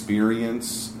Kelce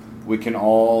experience. We can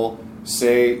all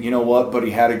say, you know what, but he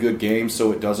had a good game,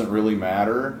 so it doesn't really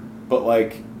matter. But,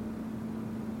 like,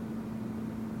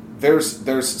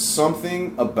 there's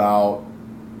something about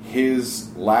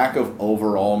his lack of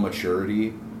overall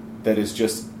maturity that is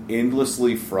just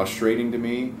endlessly frustrating to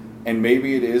me. And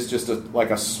maybe it is just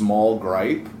a small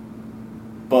gripe,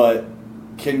 but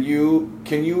can you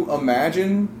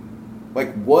imagine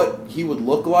like what he would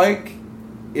look like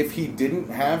if he didn't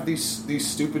have these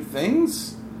stupid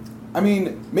things? I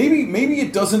mean, maybe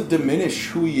it doesn't diminish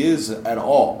who he is at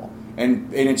all,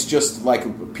 and it's just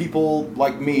like people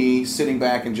like me sitting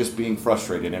back and just being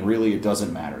frustrated, and really it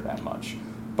doesn't matter that much.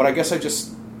 But I guess I'm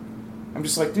just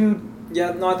like, dude.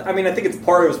 Yeah, no, I mean, I think it's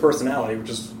part of his personality, which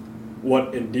is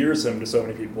what endears him to so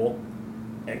many people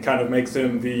and kind of makes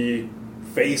him the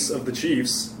face of the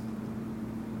Chiefs.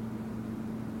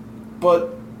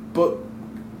 But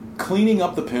cleaning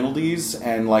up the penalties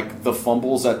and like the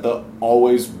fumbles at the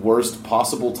always worst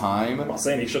possible time. I'm not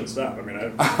saying he shouldn't stop. I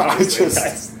mean, I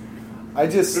just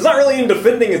there's not really any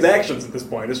defending his actions at this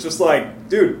point. It's just like,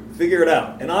 dude, figure it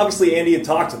out. And obviously Andy had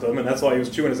talked with him, and that's why he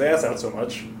was chewing his ass out so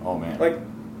much. Oh man, like,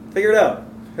 figure it out.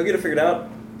 He'll get it figured out,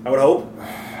 I would hope.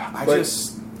 I mean,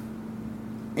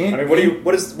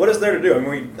 what is there to do? I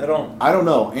mean, I don't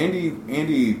know.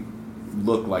 Andy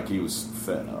looked like he was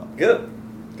fed up. Good.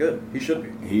 He should be.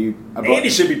 Andy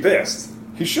should be pissed.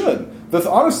 He should.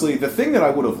 Honestly, the thing that I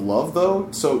would have loved though.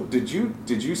 So did you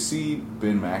see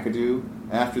Ben McAdoo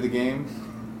after the game?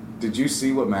 Did you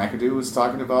see what McAdoo was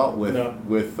talking about with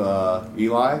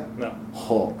Eli? No.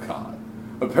 Oh God.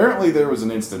 apparently there was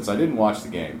an instance, I didn't watch the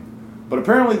game, but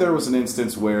apparently there was an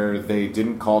instance where they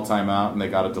didn't call timeout and they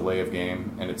got a delay of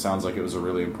game, and it sounds like it was a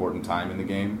really important time in the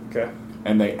game. Okay.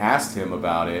 And they asked him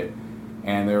about it,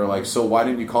 and they were like, so why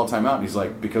didn't you call timeout? And he's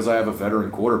like, because I have a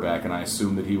veteran quarterback, and I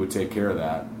assumed that he would take care of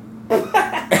that.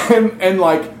 and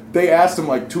like, they asked him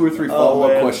like 2 or 3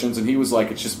 follow-up questions, and he was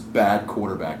like, it's just bad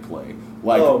quarterback play.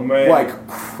 Like, like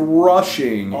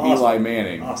crushing Eli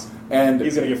Manning. Awesome. And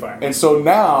he's going to get fired. And so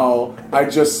now,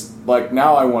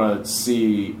 now I want to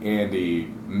see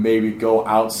Andy maybe go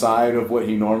outside of what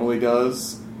he normally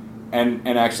does and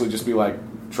actually just be like,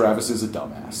 Travis is a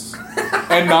dumbass.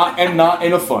 and not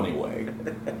in a funny way.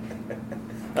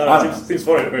 Seems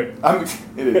funny to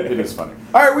me. It is funny.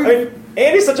 All right,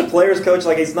 Andy's such a player's coach,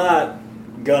 like he's not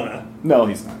gonna. No,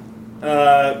 he's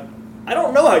not. I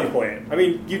don't know how you play it. I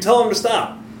mean, you tell him to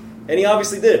stop, and he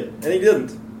obviously did, and he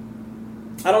didn't.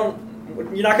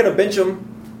 You're not going to bench him.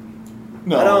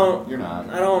 No, you're not.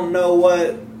 I don't know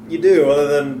what you do other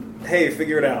than, hey,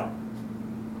 figure it out.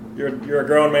 You're a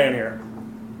grown man here.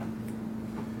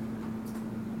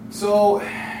 So,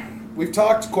 we've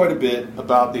talked quite a bit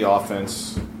about the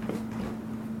offense.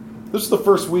 This is the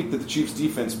first week that the Chiefs'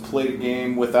 defense played a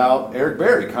game without Eric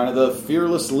Berry, kind of the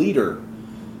fearless leader.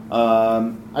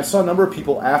 I saw a number of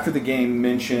people after the game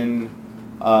mention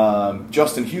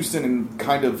Justin Houston and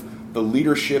kind of the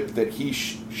leadership that he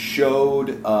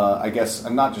showed, I guess,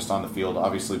 not just on the field,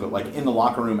 obviously, but like in the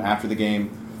locker room after the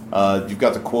game. You've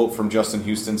got the quote from Justin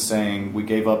Houston saying, we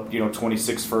gave up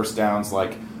 26 first downs,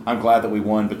 like, I'm glad that we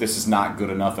won, but this is not good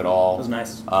enough at all. That was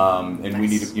nice. And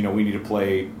nice. we need to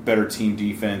play better team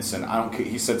defense, and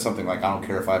he said something like, I don't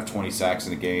care if I have 20 sacks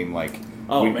in a game, like,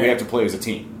 we have to play as a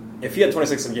team. If you had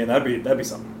 26 in a game, that'd be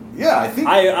something. Yeah, I think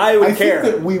I would care.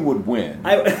 Think that we would win.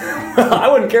 I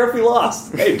wouldn't care if we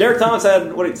lost. Hey, Derek Thomas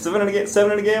had 7 in a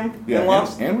game, yeah, and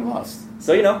lost, and we lost.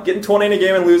 So getting 20 in a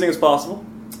game and losing is possible.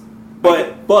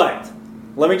 But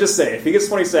let me just say, if he gets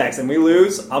 20 sacks and we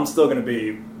lose, I'm still going to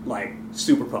be like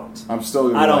super pumped. I'm still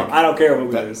going to be I don't care if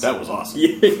we lose. That was awesome.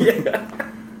 Yeah.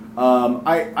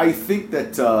 I think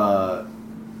that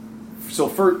so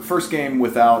first game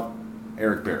without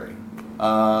Eric Berry.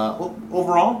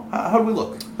 Overall, how do we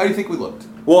look? How do you think we looked?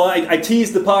 Well, I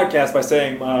teased the podcast by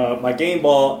saying my game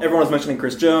ball, everyone was mentioning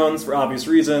Chris Jones for obvious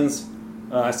reasons.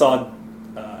 I saw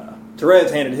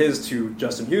Therese handed his to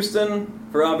Justin Houston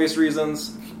for obvious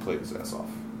reasons. He played his ass off.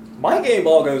 My game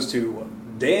ball goes to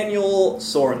Daniel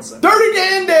Sorensen. Dirty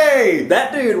Dandy!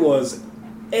 That dude was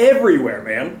everywhere,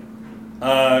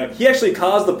 man. He actually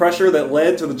caused the pressure that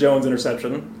led to the Jones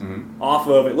interception off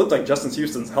of, it looked like Justin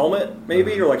Houston's helmet,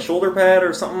 maybe, or like shoulder pad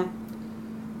or something.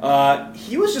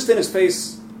 He was just in his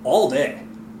face all day.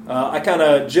 I kind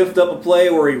of jiffed up a play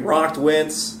where he rocked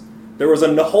Wentz. There was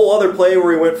a whole other play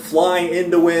where he went flying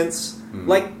into Wentz.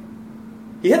 Like,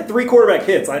 he had 3 quarterback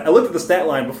hits. I looked at the stat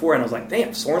line before and I was like, damn,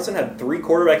 Sorensen had 3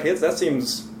 quarterback hits? That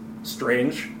seems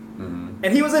strange.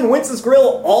 And he was in Wentz's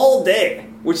grill all day,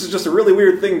 which is just a really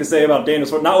weird thing to say about Daniel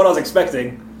Sorensen. Not what I was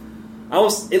expecting.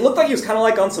 It looked like he was kind of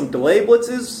like on some delay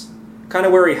blitzes, kind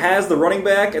of where he has the running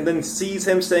back and then sees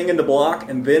him staying in the block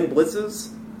and then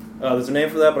blitzes. There's a name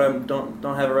for that, but I don't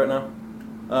have it right now.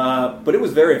 But it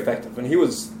was very effective, and he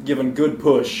was given good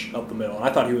push up the middle. And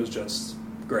I thought he was just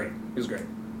great. He was great.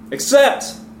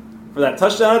 Except for that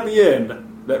touchdown at the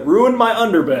end that ruined my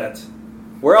underbet,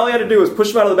 where all he had to do was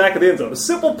push him out of the back of the end zone. A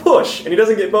simple push, and he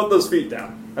doesn't get both those feet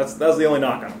down. That's the only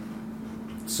knock on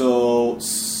him. So,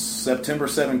 September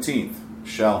 17th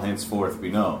shall henceforth be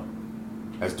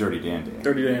known as Dirty Dan Day.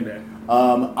 Dirty Dan Day.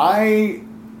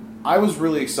 I was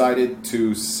really excited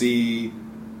to see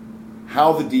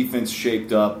how the defense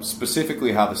shaped up,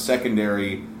 specifically how the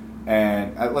secondary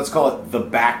and let's call it the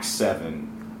back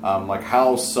seven, like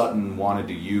how Sutton wanted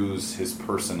to use his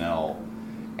personnel.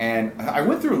 And I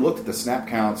went through and looked at the snap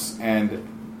counts, and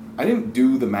I didn't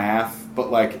do the math,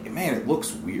 but like, man, it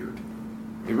looks weird.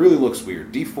 It really looks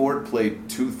weird. D Ford played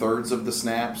 2/3 of the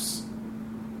snaps,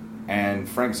 and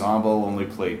Frank Zombo only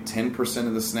played 10%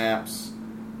 of the snaps.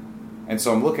 And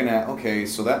so I'm looking at, okay,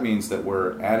 so that means that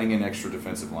we're adding in extra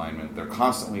defensive linemen. They're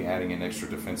constantly adding in extra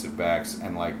defensive backs,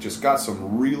 and like just got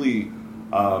some really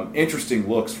interesting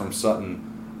looks from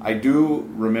Sutton. I do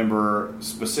remember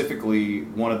specifically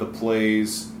one of the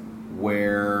plays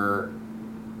where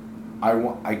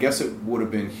I guess it would have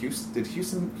been Houston. Did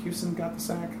Houston got the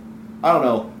sack? I don't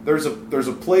know. There's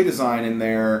a play design in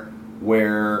there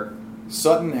where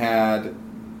Sutton had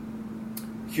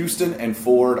Houston and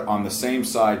Ford on the same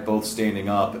side, both standing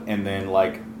up, and then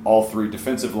like all three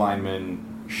defensive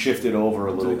linemen shifted over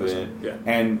a little bit. Yeah.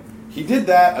 And he did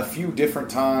that a few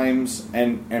different times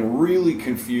and really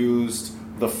confused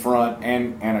the front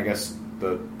and I guess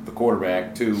the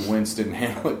quarterback too. Wentz didn't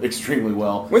handle it extremely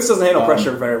well. Wentz doesn't handle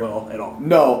pressure very well at all.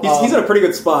 No, he's in a pretty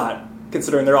good spot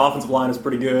considering their offensive line is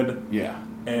pretty good. Yeah,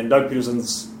 and Doug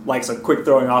Peterson's likes a quick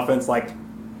throwing offense. Like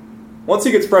once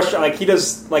he gets pressure, like he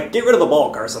does, like get rid of the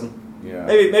ball, Carson. Yeah,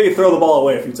 maybe throw the ball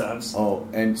away a few times. Oh,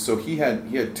 and so he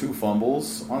had 2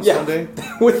 fumbles on Sunday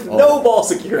with no ball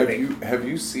security. Have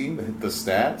you seen the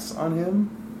stats on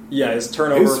him? Yeah, his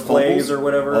turnover plays or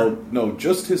whatever. Oh no,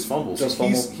 just his fumbles. Just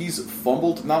he's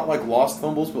fumbled, not like lost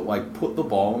fumbles, but like put the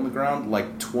ball on the ground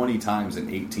like 20 times in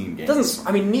 18 games.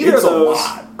 Neither of those.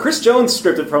 Chris Jones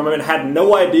stripped it from him and had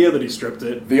no idea that he stripped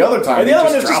it. The other time, and the other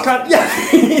one is just kind of, yeah.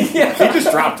 He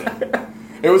just dropped it.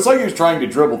 It was like he was trying to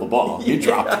dribble the ball. He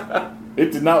dropped it.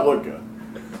 It did not look good.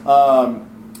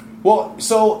 Well,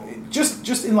 so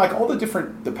just in like all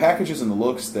the packages and the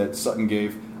looks that Sutton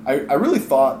gave, I really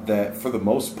thought that for the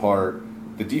most part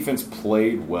the defense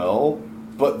played well,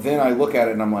 but then I look at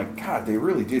it and I'm like, God, they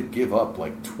really did give up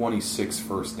like 26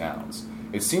 first downs.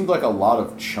 It seemed like a lot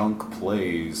of chunk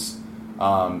plays,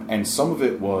 and some of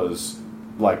it was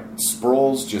like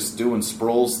Sproles just doing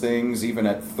Sproles things even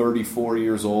at 34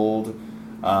 years old,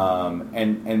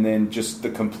 and then just the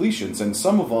completions, and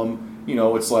some of them,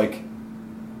 it's like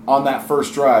on that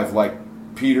first drive, like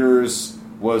Peters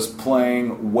was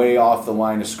playing way off the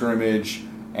line of scrimmage,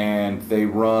 and they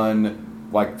run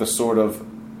like the sort of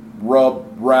rub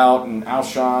route, and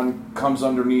Alshon comes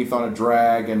underneath on a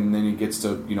drag, and then he gets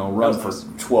to run for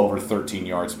 12 or 13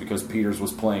 yards because Peters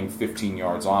was playing 15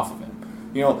 yards off of him.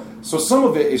 So some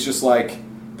of it is just like,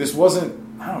 this wasn't,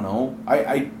 I don't know,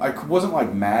 I wasn't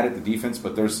like mad at the defense,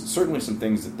 but there's certainly some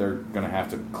things that they're going to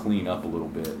have to clean up a little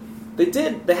bit.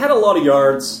 They had a lot of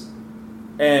yards.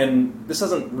 And this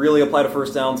doesn't really apply to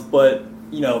first downs, but,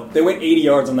 they went 80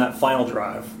 yards on that final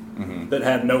drive that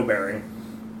had no bearing.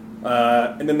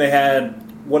 And then they had,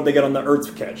 what did they get on the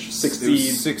Ertz catch?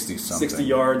 60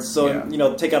 yards. So,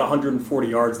 yeah. Take out 140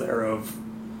 yards there of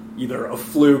either a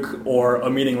fluke or a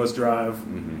meaningless drive.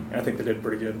 And I think they did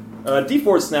pretty good. D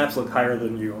Ford snaps look higher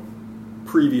than you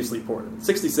previously reported.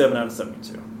 67 out of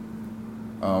 72.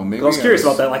 Maybe I was curious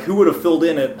about that. Like, who would have filled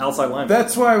in at outside linebacker?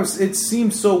 That's why it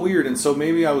seemed so weird, and so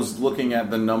maybe I was looking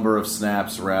at the number of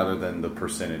snaps rather than the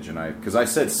percentage, and because I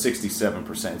said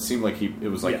 67%, it seemed like he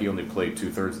only played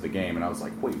 2/3 of the game, and I was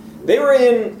like, wait. They were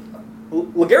in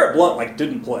LeGarrette Blount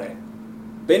didn't play.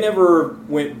 They never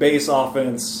went base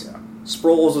offense. Yeah.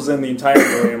 Sproles was in the entire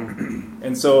game,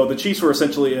 and so the Chiefs were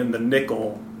essentially in the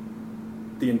nickel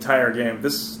the entire game.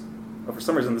 For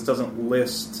some reason, this doesn't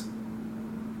list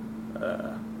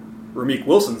Ramik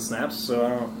Wilson snaps, so I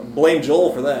don't blame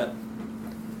Joel for that.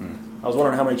 I was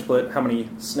wondering how many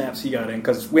snaps he got in,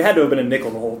 because we had to have been in nickel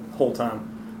the whole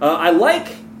time. I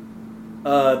like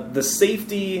the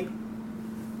safety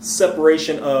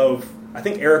separation of, I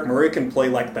think Eric Murray can play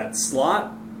like that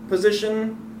slot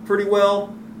position pretty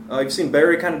well. You've seen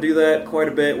Barry kind of do that quite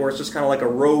a bit, where it's just kind of like a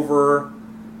rover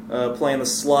playing the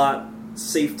slot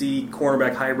safety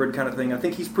cornerback hybrid kind of thing. I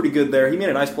think he's pretty good there. He made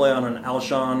a nice play on an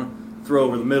Alshon throw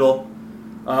over the middle.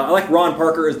 I like Ron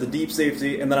Parker as the deep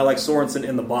safety, and then I like Sorensen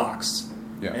in the box.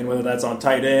 Yeah. And whether that's on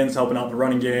tight ends, helping out in the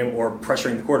running game, or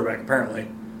pressuring the quarterback, apparently.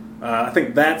 I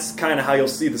think that's kind of how you'll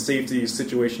see the safety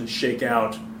situation shake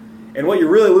out. And what you're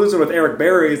really losing with Eric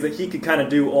Berry is that he could kind of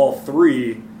do all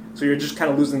three, so you're just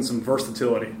kind of losing some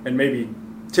versatility and maybe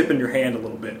tipping your hand a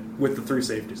little bit with the 3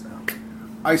 safeties now.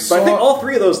 I think all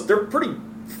 3 of those, they're pretty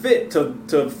fit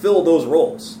to fill those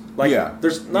roles.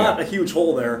 There's not a huge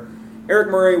hole there. Eric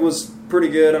Murray was pretty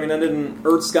good. I mean,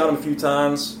 Ertz got him a few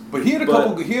times, but he had a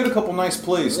couple nice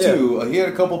plays too. He had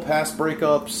a couple pass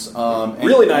breakups.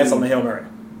 Really nice on the Hail Mary.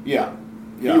 Yeah.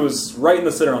 He was right in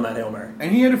the center on that Hail Mary,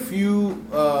 and he had a few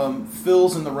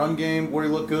fills in the run game where he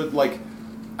looked good. Like,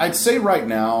 I'd say right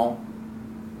now,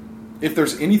 if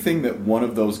there's anything that one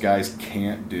of those guys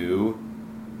can't do,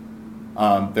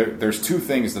 there's 2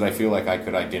 things that I feel like I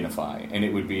could identify, and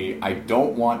it would be, I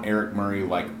don't want Eric Murray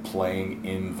playing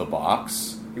in the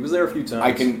box. He was there a few times.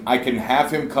 I can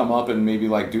have him come up and maybe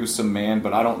do some man,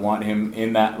 but I don't want him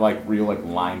in that real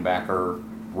linebacker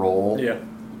role. Yeah.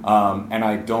 And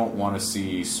I don't want to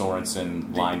see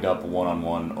Sorensen lined up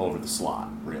one-on-one over the slot.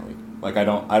 Really, I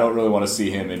don't really want to see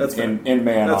him in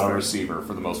man on a receiver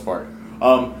for the most part.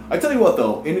 I tell you what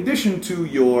though, in addition to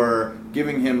your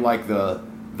giving him the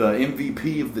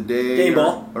MVP of the day, game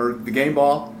ball, or the game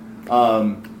ball,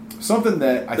 something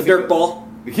that I think dirt ball,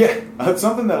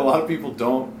 something that a lot of people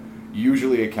don't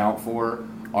usually account for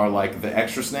are the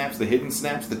extra snaps, the hidden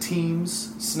snaps, the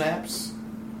team's snaps.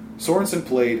 Sorensen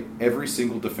played every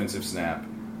single defensive snap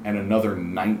and another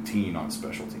 19 on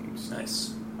special teams.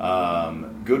 Nice.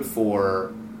 Good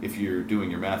for, if you're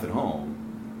doing your math at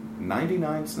home,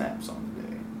 99 snaps on the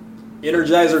day.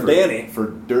 Energizer Danny. For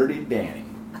Dirty Danny.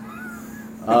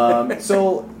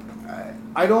 So,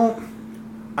 I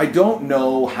don't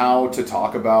know how to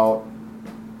talk about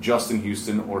Justin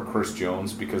Houston or Chris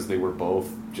Jones because they were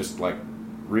both just like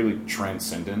really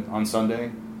transcendent on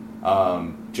Sunday.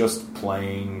 Just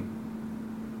playing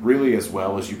really as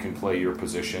well as you can play your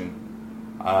position.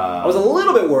 I was a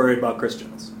little bit worried about Chris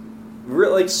Jones.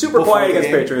 Like super quiet against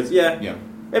Patriots. Yeah.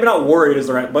 Maybe not worried is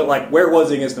the right, but like where was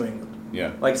he against New England?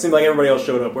 Yeah. Like it seemed like everybody else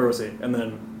showed up. Where was he? And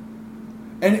then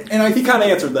and I he kind of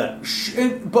answered that.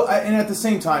 And at the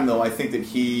same time though, I think that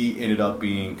he ended up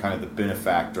being kind of the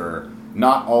benefactor,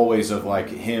 not always of like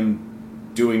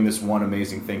him doing this one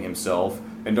amazing thing himself.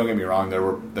 And don't get me wrong, there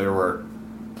were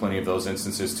plenty of those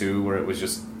instances too where it was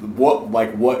just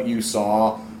what you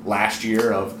saw last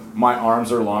year of my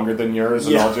arms are longer than yours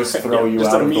and I'll just throw you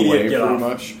out of the way pretty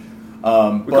much.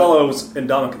 We call those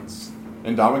Indomicans.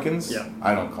 Indomicans? Yeah.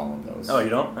 I don't call them those. Oh, you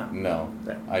don't? No,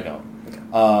 okay. I don't. Okay.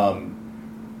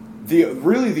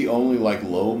 The only like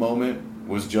low moment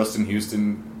was Justin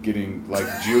Houston getting like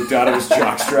juked out of his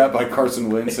jockstrap by Carson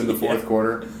Wentz in the fourth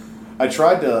quarter. I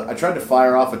tried to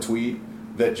fire off a tweet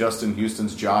that Justin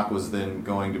Houston's jock was then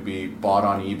going to be bought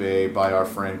on eBay by our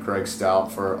friend Craig Stout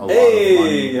for a lot of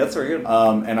money. Hey, that's very good.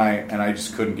 And I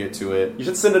just couldn't get to it. You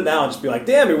should send it now and just be like,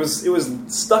 damn, it was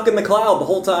stuck in the cloud the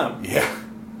whole time. Yeah,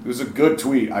 it was a good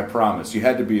tweet. I promise. You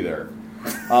had to be there.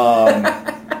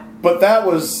 But that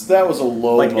was a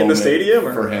low like moment in the stadium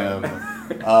for him.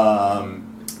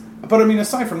 But I mean,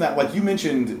 aside from that, like you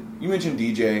mentioned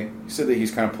DJ. You said that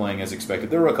he's kind of playing as expected.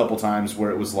 There were a couple times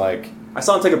where it was like I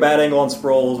saw him take a bad angle on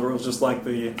Sproles, where it was just like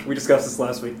we discussed this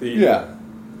last week. The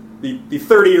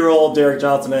 30-year-old Derek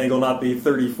Johnson angle, not the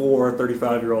 34,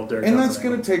 35-year-old Derek Johnson. And that's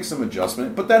going to take some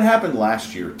adjustment, but that happened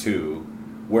last year too,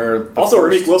 where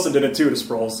Rameek Wilson did it too to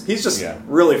Sproles. He's just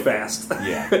really fast.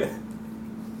 Yeah,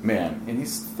 man, and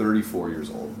he's 34 years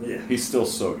old. Yeah, he's still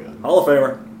so good. Hall of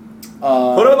Famer.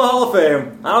 Put him in the Hall of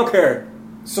Fame. I don't care.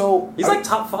 So he's like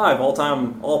top 5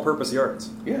 all-time, all-purpose yards.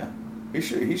 Yeah, he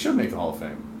should make the Hall of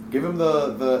Fame. Give him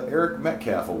the Eric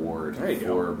Metcalf Award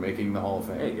for making the Hall of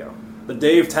Fame. There you go. The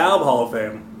Dave Taub Hall of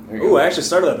Fame. Ooh, I actually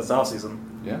started that this offseason.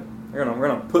 Yeah, we're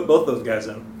gonna put both those guys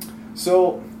in.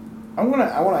 So I want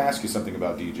to ask you something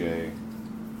about DJ,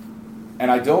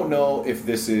 and I don't know if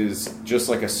this is just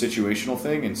like a situational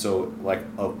thing, and so like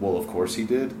well, of course he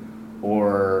did,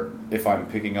 or if I'm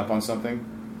picking up on something.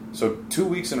 So 2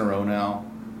 weeks in a row now,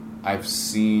 I've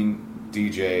seen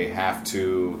DJ have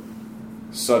to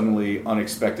suddenly,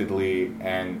 unexpectedly,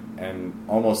 and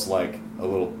almost like a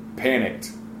little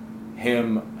panicked,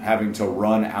 him having to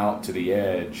run out to the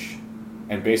edge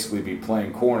and basically be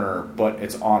playing corner, but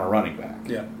it's on a running back.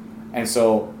 Yeah. And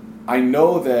so I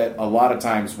know that a lot of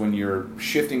times when you're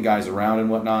shifting guys around and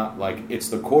whatnot, like it's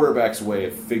the quarterback's way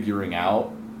of figuring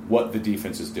out what the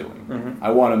defense is doing. Mm-hmm.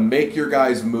 I want to make your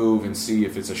guys move and see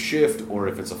if it's a shift or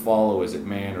if it's a follow, is it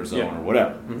man or zone or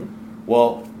whatever. Mm-hmm.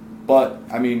 Well, but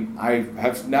I mean, I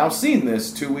have now seen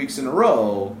this 2 weeks in a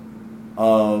row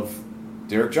of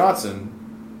Derek Johnson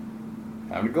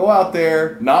having to go out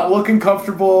there, not looking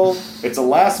comfortable. It's a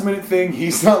last minute thing.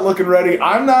 He's not looking ready.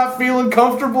 I'm not feeling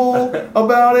comfortable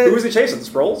about it. Who was he chasing?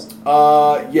 Sproles?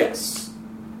 Yes.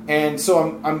 And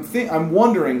so I'm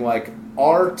wondering, like,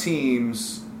 are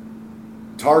teams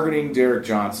targeting Derek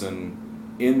Johnson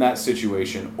in that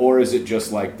situation, or is it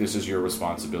just like this is your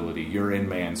responsibility? You're in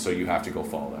man, so you have to go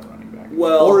follow that running back.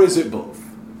 Well, or is it both?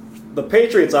 The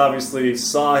Patriots obviously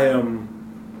saw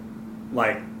him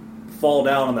like fall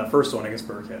down on that first one against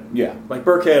Burkhead. Yeah, like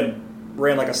Burkhead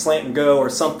ran like a slant and go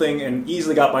or something, and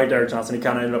easily got by Derek Johnson. He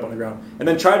kind of ended up on the ground, and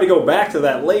then tried to go back to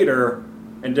that later,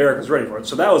 and Derek was ready for it.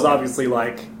 So that was obviously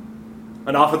like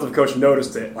an offensive coach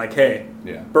noticed it, like, hey,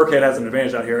 Burkhead has an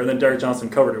advantage out here, and then Derek Johnson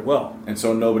covered it well. And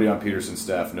so nobody on Peterson's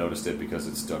staff noticed it because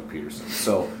it's Doug Peterson.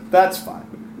 So that's fine.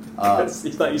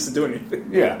 He's not used to doing anything.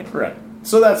 Yeah, right.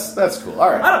 So that's cool.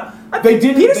 All right.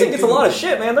 Peterson gets a lot of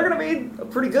shit, man. They're going to be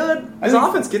pretty good. His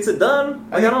offense gets it done.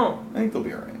 I think they'll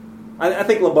be all right. I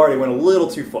think Lombardi went a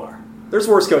little too far. There's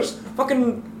worse coaches.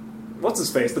 Fucking, what's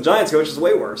his face? The Giants coach is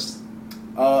way worse.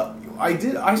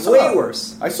 I saw way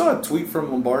worse. I saw a tweet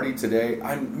from Lombardi today.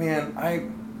 I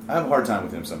have a hard time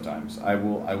with him sometimes. I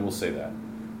will say that.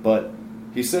 But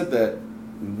he said that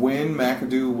when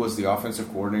McAdoo was the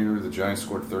offensive coordinator, the Giants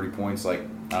scored 30 points, like,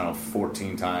 I don't know,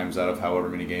 14 times out of however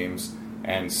many games.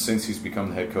 And since he's become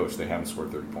the head coach, they haven't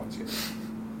scored 30 points yet.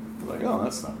 We're like, oh,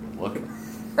 that's not good looking.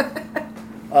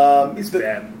 He's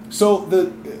bad. So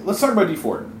let's talk about D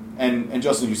Ford and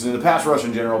Justin Houston, and the pass rush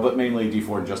in general, but mainly D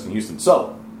Ford and Justin Houston.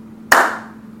 So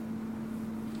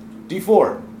Dee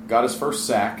Ford got his first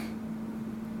sack.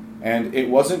 And it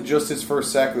wasn't just his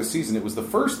first sack of the season. It was the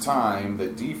first time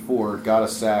that Dee Ford got a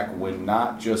sack when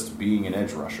not just being an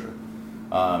edge rusher.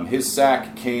 His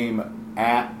sack came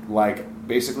at, like,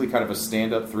 basically kind of a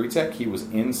stand-up three-tech. He was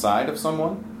inside of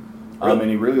someone. Really? And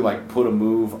he really, like, put a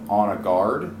move on a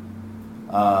guard.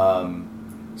 It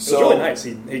was really nice.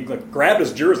 He like, grabbed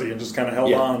his jersey and just kind of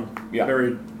held on. Yeah.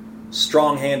 Very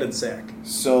strong-handed sack.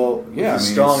 So, yeah,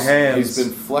 Strong hands. He's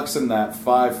been flexing that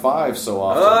 5'5" so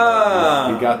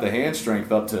often. He got the hand strength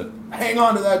up to hang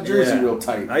on to that jersey real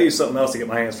tight. I use something else to get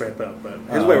my hand strength up, but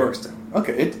his way works too.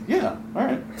 Okay, all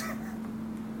right.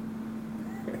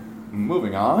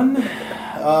 Moving on.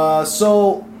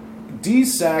 So,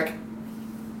 Dee's sack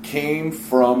came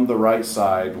from the right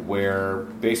side where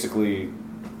basically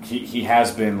he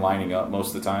has been lining up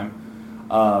most of the time.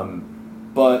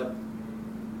 But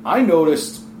I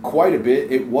noticed quite a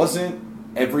bit. It wasn't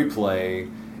every play,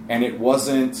 and it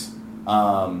wasn't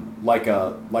like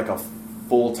a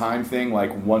full-time thing.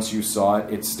 Like once you saw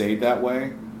it, it stayed that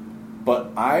way.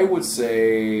 But I would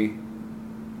say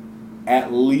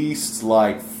at least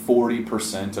like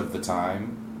 40% of the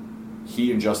time,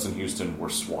 he and Justin Houston were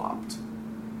swapped.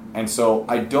 And so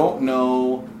I don't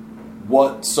know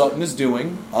what Sutton is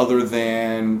doing other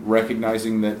than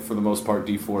recognizing that for the most part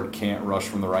Dee Ford can't rush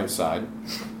from the right side.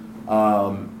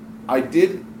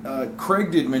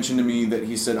 Craig did mention to me that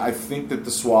he said, I think that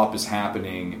the swap is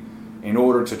happening in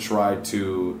order to try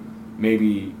to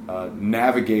maybe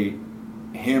navigate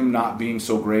him not being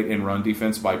so great in run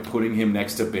defense by putting him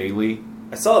next to Bailey.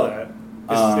 I saw that.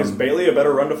 Is Bailey a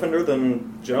better run defender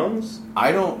than Jones?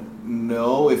 I don't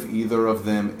know if either of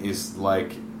them is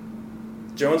like...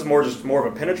 Jones more of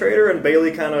a penetrator, and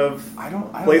Bailey kind of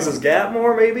plays his gap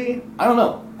more, maybe? I don't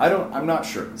know. I'm not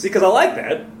sure. See, because I like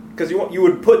that. Because you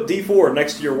would put Dee Ford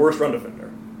next to your worst run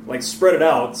defender. Like, spread it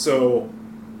out, so...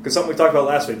 Because something we talked about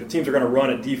last week, the teams are going to run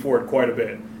at Dee Ford quite a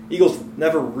bit. Eagles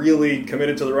never really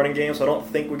committed to the running game, so I don't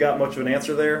think we got much of an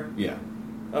answer there. Yeah.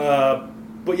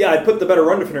 But yeah, I'd put the better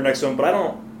run defender next to him, but I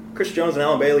don't... Chris Jones and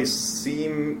Alan Bailey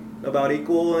seem about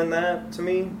equal in that to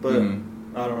me, but I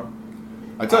don't know.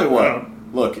 I tell you what,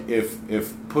 look, if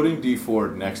putting Dee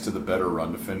Ford next to the better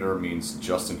run defender means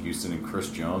Justin Houston and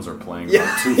Chris Jones are playing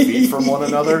about 2 feet from one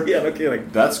another, yeah, no kidding.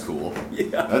 That's cool.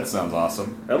 Yeah, that sounds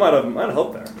awesome. That might have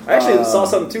helped there. I actually saw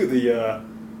something too. The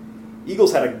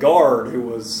Eagles had a guard who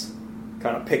was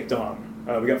kind of picked on.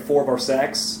 We got 4 of our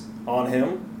sacks on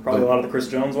him. Probably a lot of the Chris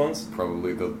Jones ones.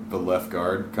 Probably the left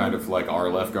guard, kind of like our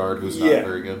left guard, who's not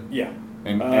very good. Yeah.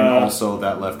 And also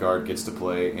that left guard gets to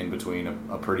play in between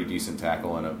a pretty decent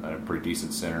tackle and a pretty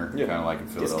decent center, kind of like in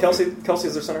Philadelphia. Is Kelsey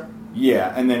is their center?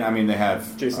 Yeah, and then, they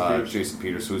have Jason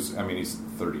Peters, who's, he's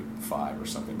 35 or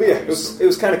something. But yeah, it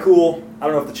was kind of cool. I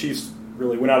don't know if the Chiefs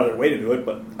really went out of their way to do it,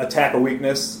 but attack a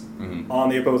weakness on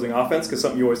the opposing offense, because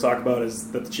something you always talk about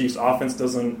is that the Chiefs' offense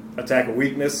doesn't attack a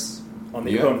weakness on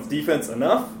the opponent's defense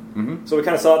enough. Mm-hmm. So we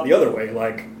kind of saw it the other way,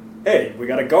 like, hey, we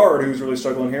got a guard who's really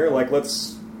struggling here, like,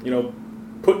 let's,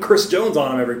 put Chris Jones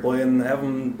on him every play and have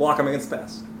him block him against the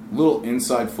pass. Little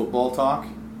inside football talk.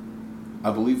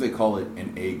 I believe they call it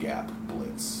an A-gap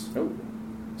blitz. Oh.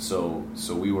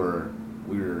 So we were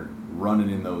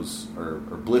running in those, or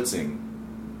blitzing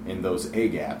in those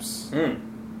A-gaps.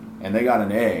 And they got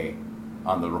an A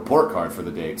on the report card for the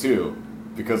day, too,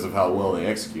 because of how well they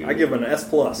executed. I give them an S+,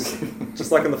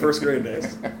 just like in the first grade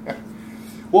days.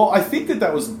 Well, I think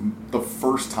that was the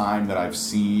first time that I've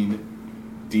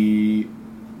seen D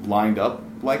lined up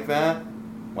like that,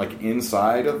 like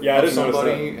inside of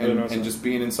somebody and just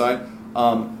being inside.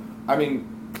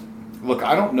 Look,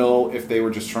 I don't know if they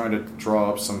were just trying to draw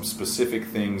up some specific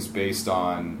things based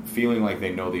on feeling like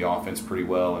they know the offense pretty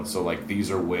well, and so like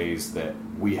these are ways that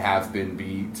we have been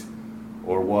beat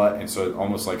or what, and so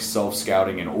almost like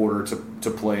self-scouting in order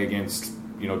to play against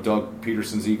Doug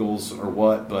Peterson's Eagles or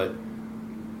what, but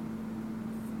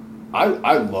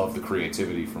I love the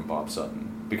creativity from Bob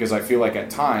Sutton, because I feel like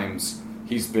at times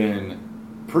he's been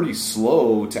pretty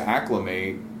slow to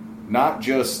acclimate, not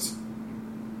just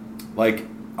like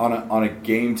on a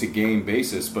game-to-game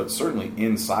basis, but certainly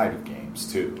inside of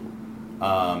games too.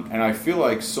 And I feel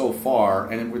like so far,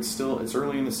 and it's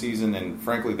early in the season, and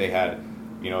frankly they had,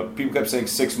 people kept saying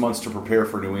 6 months to prepare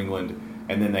for New England,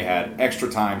 and then they had extra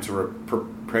time to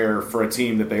prepare for a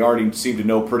team that they already seemed to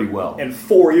know pretty well. And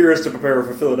 4 years to prepare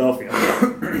for Philadelphia.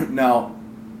 Now,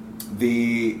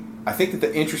 I think that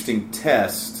the interesting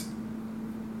test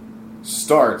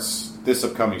starts this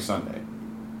upcoming Sunday.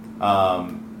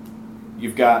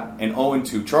 You've got an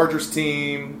 0-2 Chargers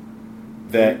team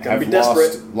that have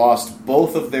lost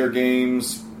both of their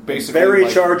games basically. Very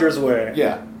Chargers way.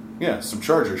 Yeah. Yeah, some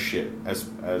Chargers shit,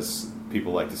 as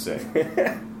people like to say.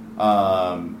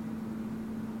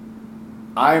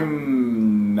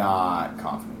 I'm not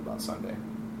confident about Sunday.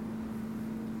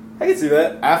 I can see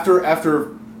that.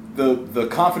 After the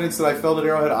confidence that I felt at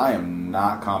Arrowhead, I am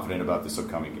not confident about this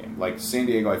upcoming game. Like, San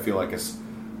Diego, I feel like has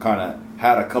kind of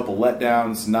had a couple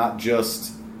letdowns, not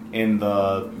just in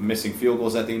the missing field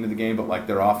goals at the end of the game, but like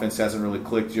their offense hasn't really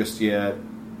clicked just yet,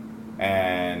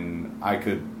 and I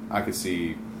could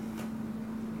see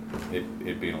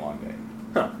it being a long day.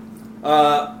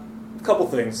 A couple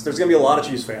things. There's going to be a lot of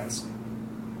Chiefs fans.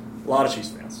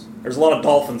 There's a lot of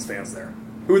Dolphins fans there.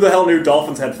 Who the hell knew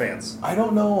Dolphins had fans? I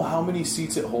don't know how many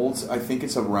seats it holds. I think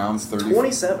it's around 30.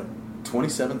 27.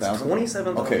 27,000?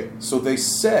 27,000. Okay, so they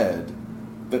said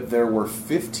that there were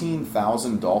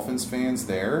 15,000 Dolphins fans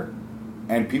there,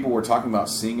 and people were talking about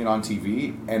seeing it on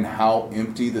TV and how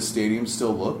empty the stadium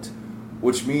still looked,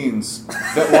 which means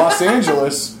that Los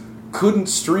Angeles couldn't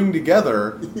string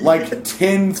together like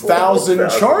 10,000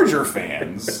 Charger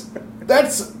fans.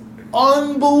 That's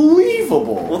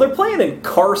unbelievable. Well, they're playing in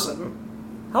Carson.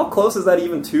 How close is that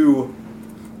even to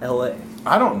L.A.?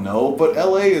 I don't know, but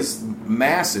L.A. is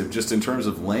massive just in terms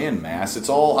of land mass. It's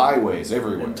all highways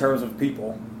everywhere. In terms of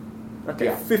people. Okay,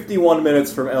 Yeah. 51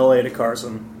 minutes from L.A. to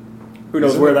Carson. Who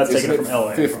knows where that's taken from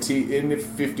L.A. Isn't it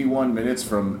 51 minutes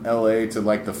from L.A. to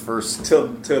like the first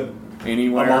to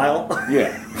anywhere? a mile?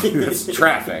 Yeah, it's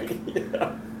traffic.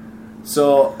 Yeah.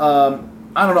 So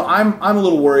I don't know. I'm a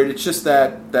little worried. It's just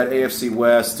that AFC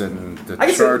West and the I can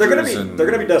say Chargers. they're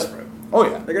gonna be desperate. Oh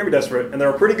yeah, They're gonna be desperate, and they're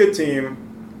a pretty good team.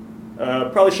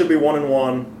 Probably should be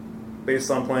 1-1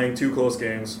 based on playing 2 close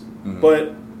games. Mm-hmm.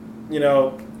 But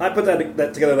I put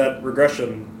that together, that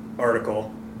regression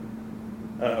article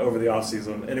over the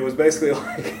offseason, and it was basically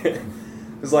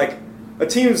like a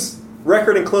team's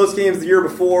record in close games the year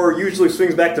before usually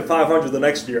swings back to 500 the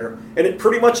next year, and it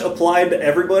pretty much applied to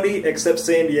everybody except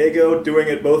San Diego, doing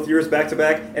it both years back to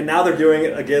back, and now they're doing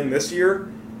it again this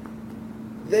year.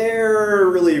 They're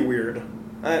really weird.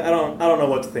 I don't know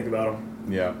what to think about them.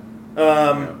 yeah.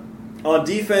 On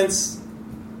defense,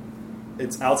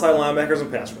 it's outside linebackers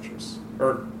and pass rushers,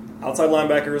 or outside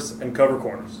linebackers and cover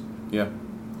corners. Yeah.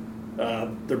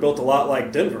 They're built a lot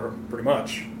like Denver, pretty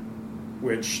much,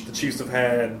 which the Chiefs have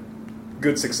had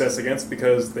good success against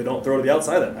because they don't throw to the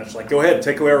outside that much. Like, go ahead,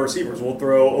 take away our receivers. We'll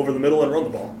throw over the middle and run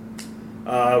the ball.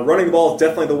 Running the ball is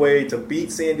definitely the way to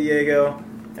beat San Diego.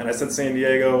 And I said San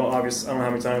Diego, obviously, I don't know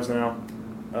how many times now,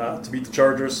 to beat the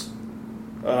Chargers.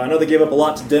 I know they gave up a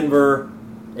lot to Denver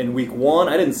in Week 1.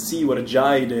 I didn't see what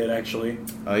Ajayi did, actually.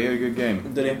 He had a good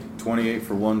game. Did he? 28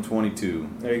 for 122.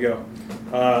 There you go.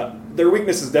 Their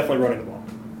weakness is definitely running the ball.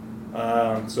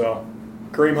 So,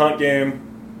 Kareem Hunt game.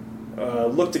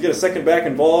 Look to get a second back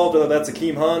involved, whether that's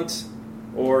Akeem Hunt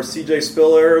or C.J.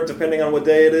 Spiller, depending on what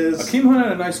day it is. Akeem Hunt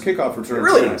had a nice kickoff return.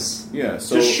 Really nice. Yeah.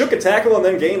 So just shook a tackle and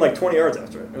then gained like 20 yards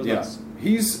after it. It was nice.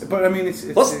 But I mean, it's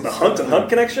Plus the Hunt and Hunt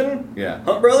connection. Yeah.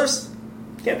 Hunt brothers.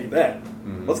 Can't beat that.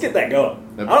 Mm-hmm. Let's get that going.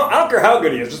 Yep. I don't care how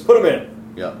good he is. Just put him in.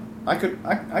 Yeah. I can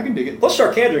dig it. Plus,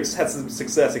 Sharkandrick's had some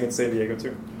success against San Diego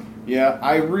too. Yeah,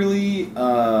 I really,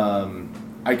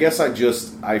 I guess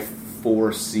I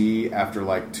foresee after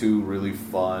like 2 really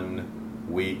fun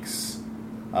weeks,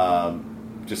 you're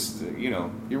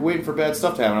waiting for bad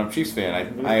stuff to happen. I'm a Chiefs fan.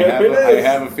 I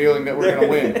have a feeling that we're going to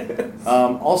win.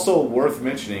 Also worth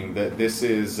mentioning that this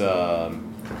is the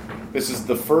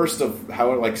first of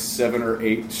how like 7 or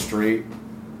 8 straight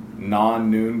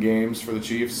non-noon games for the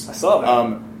Chiefs. I saw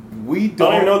that. We I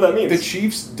don't even know what that means. The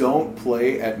Chiefs don't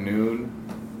play at noon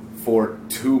for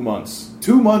 2 months.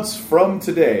 2 months from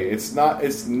today. It's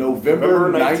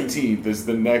November 19th is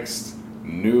the next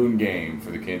noon game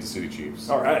for the Kansas City Chiefs.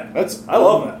 All right. I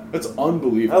love that. That's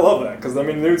unbelievable. I love that because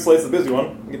noon slate's the busy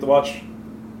one. You get to watch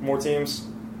more teams.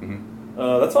 Mm-hmm.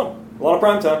 That's fun. A lot of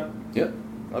prime time. Yep.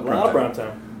 A lot of prime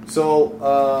time. So,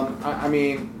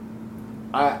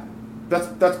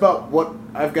 that's about what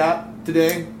I've got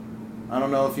today. I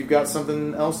don't know if you've got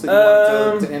something else that you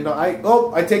want to end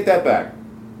on. I take that back.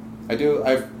 I do.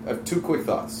 I have 2 quick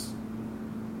thoughts.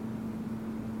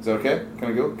 Is that okay? Can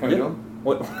I go? Can I do them?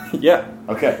 What? Yeah.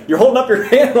 Okay. You're holding up your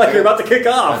hand like you're about to kick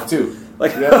off. I have 2.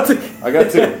 Like yeah, I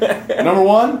got 2. Number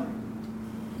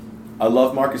 1, I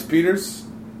love Marcus Peters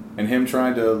and him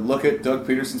trying to look at Doug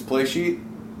Peterson's play sheet.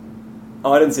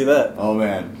 Oh, I didn't see that. Oh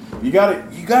man, you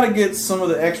gotta get some of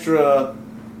the extra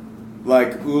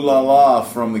like ooh la la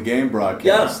from the game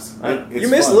broadcast. Yeah, It's you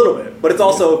missed fun. a little bit, but it's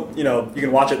also you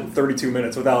can watch it in 32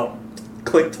 minutes without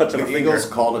click touching The a finger. Eagles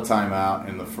called a timeout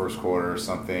in the first quarter or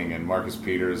something, and Marcus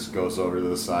Peters goes over to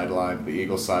the sideline, the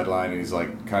Eagles sideline, and he's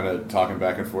like kind of talking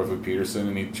back and forth with Peterson,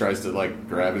 and he tries to like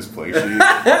grab his play sheet.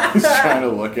 He's trying to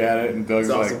look at it, and Doug's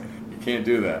That's like, awesome. "You can't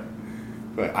do that."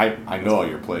 But I know all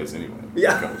your plays anyway,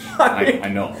 Yeah. Coach. I mean, I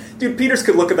know. Dude, Peters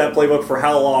could look at that playbook for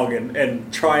how long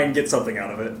and try and get something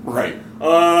out of it. Right.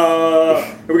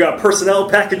 We got personnel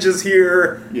packages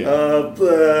here. Yeah. I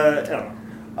don't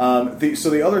know. So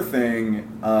the other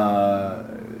thing,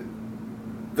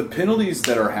 the penalties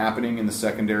that are happening in the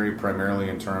secondary, primarily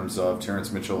in terms of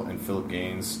Terrence Mitchell and Philip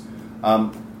Gaines,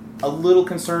 a little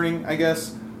concerning, I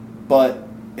guess. But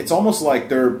it's almost like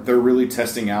they're really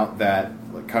testing out that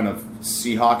kind of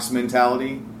Seahawks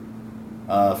mentality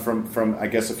from I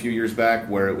guess a few years back,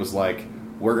 where it was like,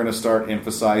 we're going to start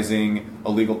emphasizing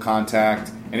illegal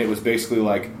contact, and it was basically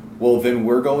like, well, then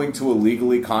we're going to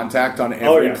illegally contact on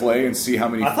every play and see how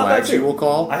many flags you will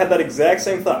call. I had that exact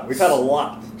same thought. We've had a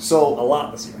lot this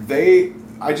year.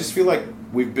 I just feel like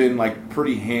we've been like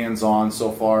pretty hands-on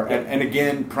so far, and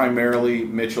again, primarily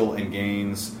Mitchell and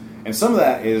Gaines, and some of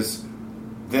that is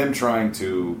them trying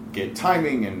to get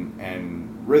timing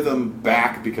and rhythm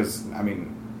back, because I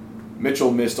mean,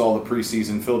 Mitchell missed all the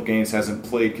preseason. Philip Gaines hasn't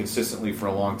played consistently for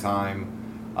a long time.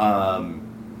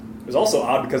 It was also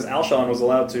odd because Alshon was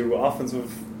allowed to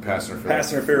offensive pass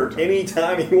interference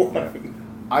anytime he wanted.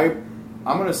 I've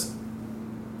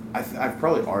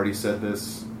probably already said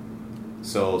this,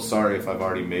 so sorry if I've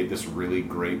already made this really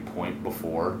great point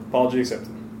before. Apology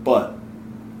accepted. But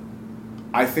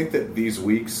I think that these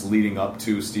weeks leading up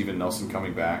to Steven Nelson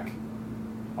coming back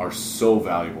are so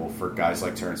valuable for guys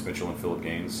like Terrence Mitchell and Philip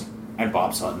Gaines and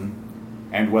Bob Sutton,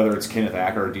 and whether it's Kenneth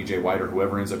Acker or DJ White or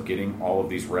whoever ends up getting all of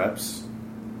these reps,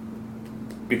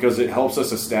 because it helps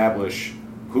us establish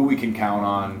who we can count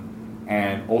on,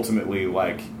 and ultimately,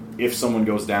 like, if someone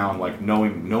goes down, like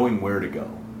knowing where to go.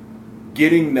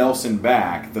 Getting Nelson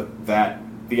back,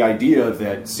 the idea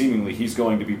that seemingly he's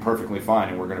going to be perfectly fine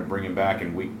and we're going to bring him back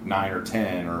in week 9 or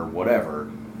 10 or whatever,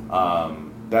 I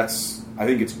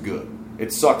think it's good.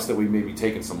 It sucks that we may be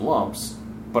taking some lumps,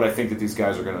 but I think that these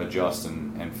guys are going to adjust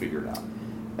and figure it out.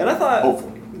 And I thought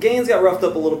hopefully Gaines got roughed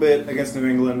up a little bit against New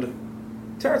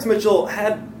England. Terrence Mitchell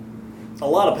had a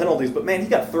lot of penalties, but man, he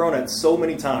got thrown at so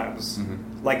many times.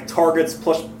 Mm-hmm. Like targets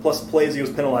plus plays he was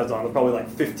penalized on was probably like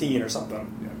 15 or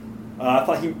something. Yeah. I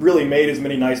thought he really made as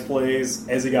many nice plays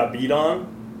as he got beat on.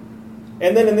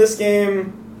 And then in this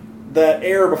game, that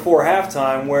error before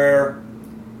halftime where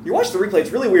you watch the replay,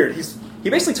 it's really weird. He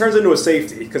basically turns into a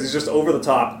safety because he's just over the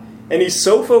top. And he's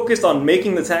so focused on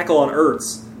making the tackle on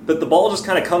Ertz that the ball just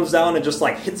kind of comes down and just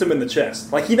like hits him in the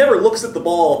chest. Like he never looks at the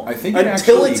ball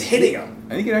until it's hitting him.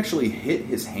 I think it actually hit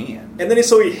his hand. And then he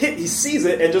sees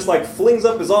it and just like flings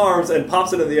up his arms and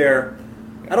pops it in the air.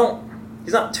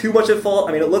 He's not too much at fault.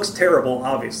 I mean, it looks terrible,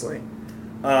 obviously.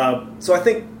 So I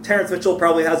think Terrence Mitchell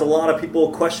probably has a lot of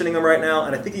people questioning him right now,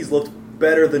 and I think he's looked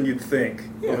better than you'd think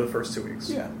over the first 2 weeks.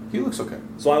 Yeah, he looks okay.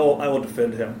 So I will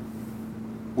defend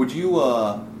him. Would you?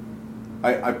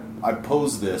 I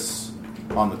posed this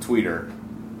on the Twitter.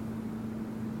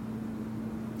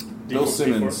 Bill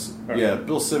Simmons.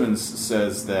 Bill Simmons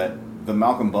says that the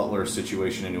Malcolm Butler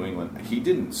situation in New England, he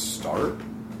didn't start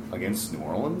against New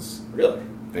Orleans. Really?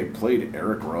 They played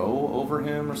Eric Rowe over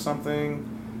him or something,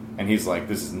 and he's like,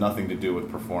 this has nothing to do with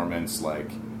performance. Like,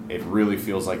 it really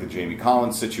feels like the Jamie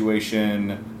Collins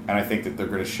situation, and I think that they're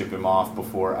going to ship him off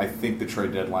before. I think the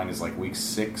trade deadline is like week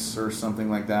 6 or something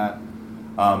like that.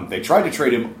 They tried to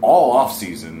trade him all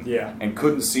offseason and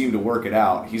couldn't seem to work it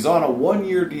out. He's on a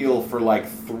 1-year deal for like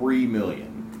 $3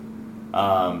 million,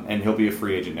 and he'll be a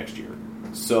free agent next year.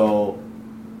 So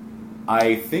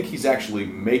I think he's actually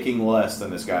making less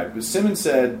than this guy. But Simmons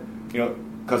said,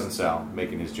 Cousin Sal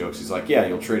making his jokes, he's like, yeah,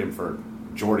 you'll trade him for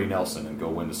Jordy Nelson and go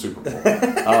win the Super Bowl.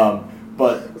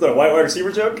 But is that a wide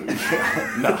receiver joke?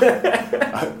 No.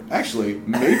 Actually,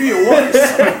 maybe it was.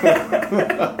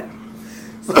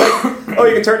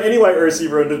 You can turn any wide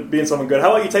receiver into being someone good.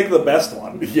 How about you take the best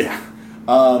one? Yeah.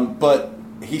 But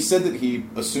he said that he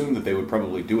assumed that they would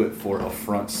probably do it for a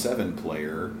front 7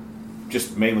 player,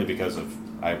 just mainly because of,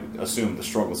 I assume, the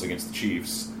struggles against the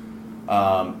Chiefs.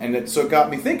 So it got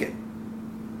me thinking,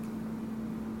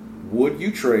 would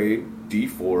you trade Dee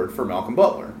Ford for Malcolm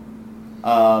Butler?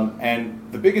 And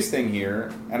the biggest thing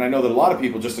here, and I know that a lot of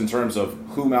people, just in terms of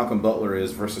who Malcolm Butler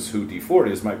is versus who Dee Ford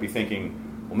is, might be thinking,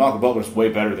 well, Malcolm Butler's way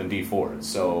better than Dee Ford,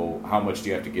 so how much do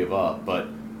you have to give up? But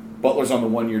Butler's on the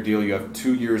 1-year deal. You have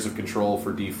 2 years of control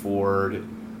for Dee Ford.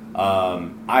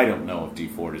 I don't know if D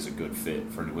Ford is a good fit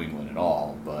for New England at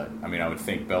all, but I mean, I would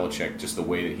think Belichick, just the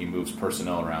way that he moves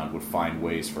personnel around, would find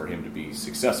ways for him to be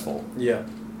successful. Yeah.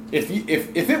 If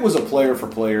it was a player for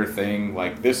player thing,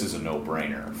 like, this is a no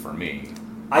brainer for me.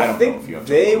 I don't think know if you have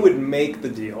to they would make the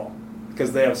deal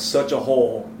because they have such a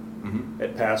hole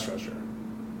at pass rusher.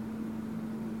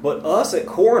 But us at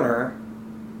corner,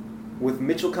 with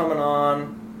Mitchell coming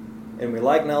on, and we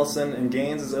like Nelson, and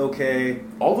Gaines is okay.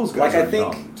 All those guys are I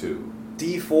think young, too.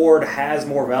 D Ford has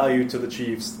more value to the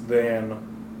Chiefs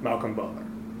than Malcolm Butler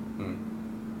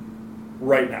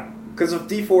right now. Because if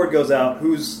D Ford goes out,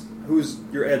 who's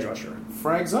your edge rusher?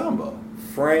 Frank Zombo.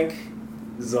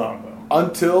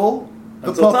 Until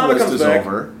the pup Tamba list comes is back.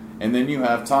 over, and then you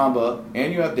have Tamba,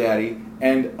 and you have Daddy,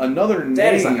 and another name...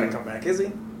 Daddy's not going to come back, is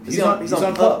he? He's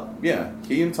on pup. Yeah,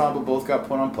 he and Tamba both got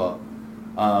put on pup.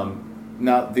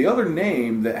 Now, the other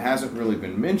name that hasn't really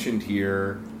been mentioned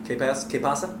here...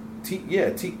 K-Pasa?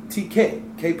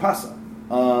 TK. K-Pasa.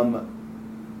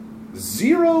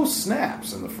 0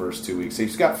 snaps in the first 2 weeks.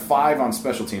 He's got 5 on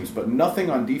special teams, but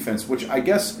nothing on defense, which I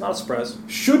guess... Not a surprise.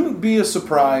 Shouldn't be a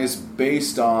surprise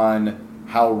based on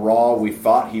how raw we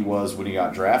thought he was when he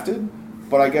got drafted.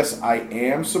 But I guess I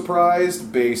am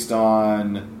surprised based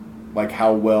on... like,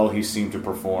 how well he seemed to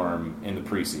perform in the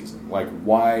preseason. Like,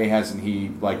 why hasn't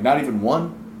he, like, not even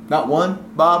one? Not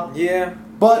one, Bob? Yeah.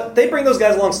 But they bring those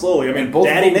guys along slowly. I mean, both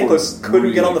Daddy of them Nicholas were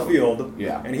couldn't get really on the field.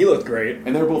 Yeah. And he looked great.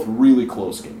 And they're both really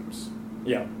close games.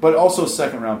 Yeah. But also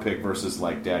second-round pick versus,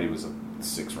 like, Daddy was a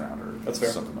 6th-rounder. That's fair.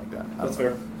 Something like that. That's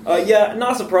fair. Yeah,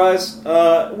 not a surprise.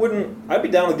 I'd be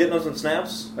down with getting him some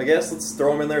snaps, I guess. Let's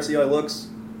throw him in there, see how he looks.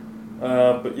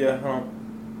 But, yeah,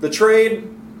 the trade...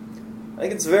 I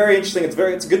think it's very interesting.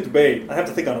 It's a good debate. I have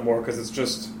to think on it more because it's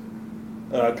just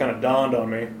kind of dawned on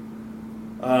me.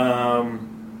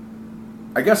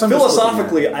 I guess I'm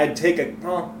philosophically, I'd take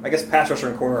I guess pass rusher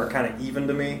and corner are kind of even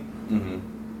to me. Mm-hmm.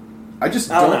 I just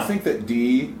don't don't think that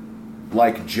D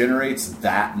like generates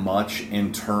that much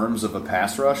in terms of a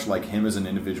pass rush. Like him as an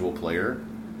individual player,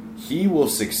 he will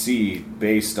succeed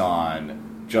based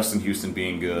on Justin Houston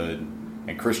being good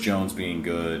and Chris Jones being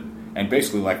good. And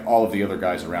basically, like, all of the other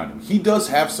guys around him. He does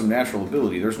have some natural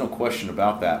ability. There's no question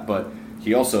about that. But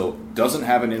he also doesn't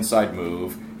have an inside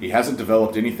move. He hasn't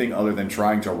developed anything other than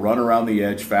trying to run around the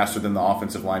edge faster than the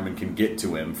offensive lineman can get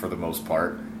to him for the most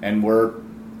part. And we're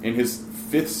in his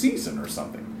 5th season or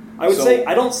something. I would say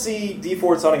I don't see D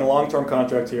Ford signing a long-term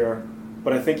contract here,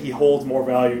 but I think he holds more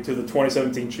value to the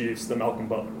 2017 Chiefs than Malcolm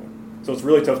Butler would. So it's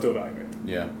really tough to evaluate.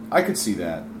 Yeah, I could see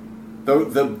that.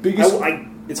 The biggest...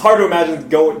 It's hard to imagine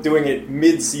doing it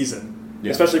mid-season,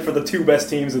 especially for the 2 best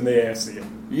teams in the AFC.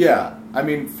 Yeah, I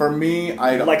mean, for me,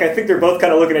 I think they're both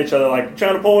kind of looking at each other like,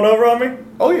 trying to pull one over on me?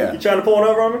 Oh yeah, you trying to pull one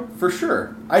over on me? For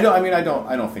sure. I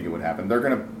don't think it would happen. They're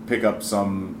gonna pick up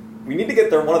some. We need to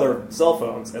get one of their cell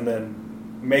phones and then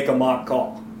make a mock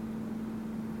call.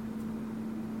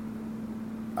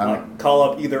 Call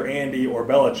up either Andy or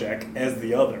Belichick as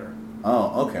the other.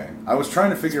 Oh, okay. I was trying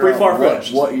to figure out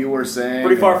what you were saying.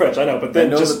 Pretty far-fetched, I know. But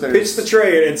then just pitch the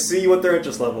trade and see what their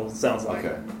interest level sounds like.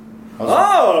 Okay. I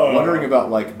was wondering about,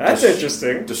 like... That's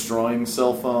interesting. Destroying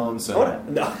cell phones.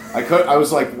 And no. I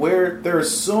was like, there are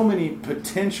so many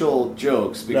potential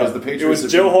jokes because the Patriots... It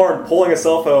was Joe Horn pulling a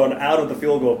cell phone out of the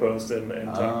field goal post and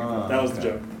talking. That was the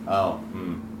joke. Oh.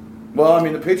 Well, I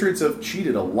mean, the Patriots have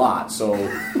cheated a lot, so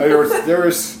there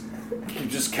was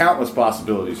just countless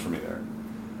possibilities for me there.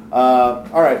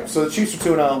 All right, so the Chiefs are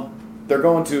 2-0. They're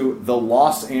going to the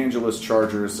Los Angeles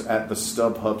Chargers at the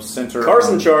StubHub Center.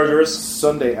 Carson Chargers.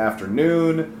 Sunday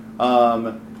afternoon.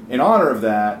 In honor of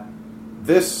that,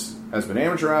 this has been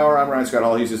Amateur Hour. I'm Ryan Scott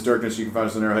Hall. He's his Dirkness. You can find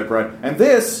us on Arrowhead Pride. And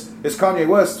this is Kanye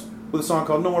West with a song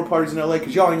called No More Parties in L.A.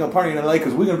 because y'all ain't going to party in L.A.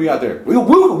 because we're going to be out there. We going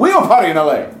to party in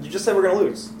L.A. You just said we're going to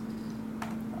lose.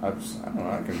 I don't know.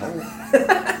 I can hope.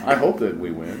 I hope that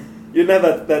we win. You didn't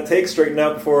have that take straightened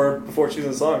out before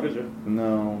choosing the song, did you?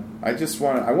 No. I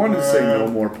wanted to say no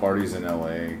more parties in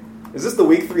L.A. Is this the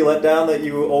week 3 letdown that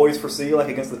you always foresee, like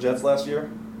against the Jets last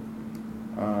year?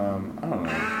 I don't know.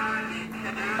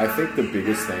 I think the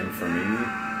biggest thing for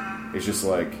me is just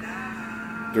like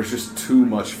there's just too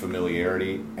much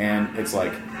familiarity, and it's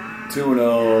like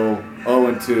 2-0,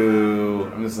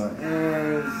 0-2. I'm just like,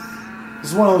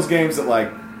 this is one of those games that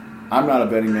like I'm not a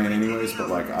betting man anyways, but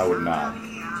like I would not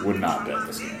bet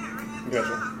this game.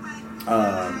 Gotcha.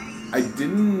 I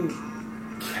didn't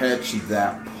catch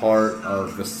that part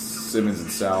of the Simmons and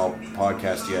Sal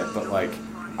podcast yet, but like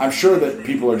I'm sure that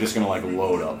people are just going to like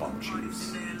load up on the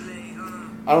Chiefs.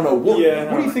 I don't know. What do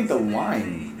you think the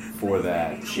line for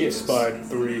that Chiefs is? by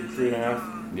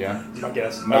 3.5. Yeah? That's my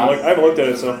guess. Not, I haven't looked at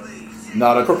it, so.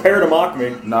 Not a prepare to mock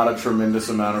me. Not a tremendous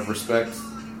amount of respect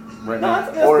right No, now?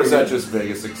 that's Or is pretty that good. just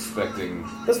Vegas expecting...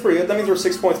 That's pretty good. That means we're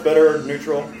 6 points better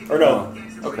neutral. Or no.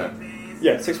 Oh, okay.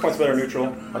 Yeah, 6 points better neutral.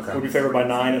 Okay. We'll be favored by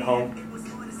 9 at home.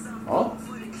 Oh,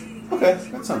 okay.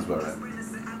 That sounds about right.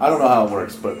 I don't know how it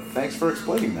works, but thanks for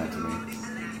explaining that to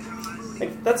me.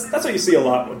 That's what you see a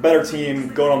lot. A better team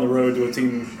going on the road to a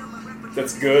team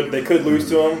that's good. They could lose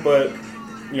to them, but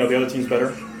the other team's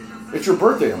better. It's your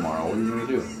birthday tomorrow. What are you going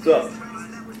to do? So,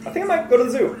 I think I might go to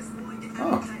the zoo.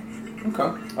 Oh,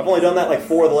 okay. I've only done that like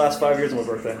 4 of the last 5 years of my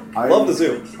birthday. Love the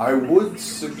zoo. I would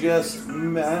suggest, I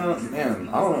don't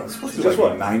know. It's supposed to be Just like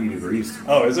what? 90 degrees.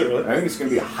 Oh, is it really? I think it's going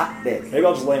to be a hot day. Maybe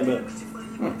I'll just lay in bed.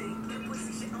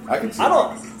 I can see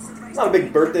I'm not a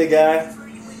big birthday guy.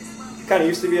 Kind of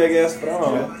used to be, I guess, but I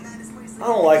don't know. I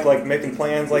don't like making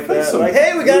plans like that. Like,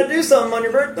 hey, we got to do something on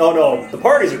your birthday. Oh, no. The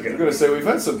parties are good. I'm going to say we've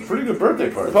had some pretty good birthday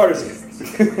The parties. parties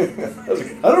are good. Those are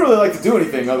good. I don't really like to do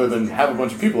anything other than have a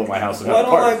bunch of people at my house and Well, I have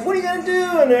a don't party. like, what are you going to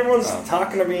do? And everyone's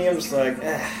talking to me. I'm just like,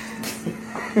 I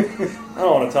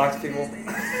don't want to talk to people.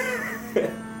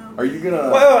 Are you going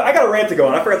to... Wait, I got a rant to go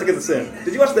on. I forgot to get this in.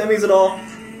 Did you watch the Emmys at all?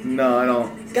 No, I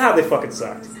don't. God, they fucking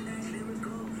sucked.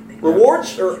 Award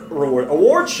shows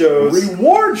Reward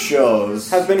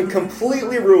shows have been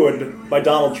completely ruined by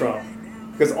Donald Trump.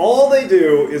 Because all they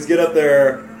do is get up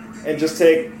there and just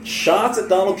take shots at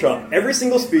Donald Trump. Every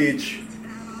single speech,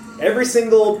 every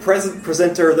single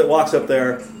presenter that walks up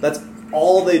there, that's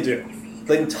all they do.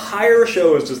 The entire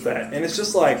show is just that. And it's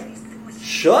just like,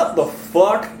 shut the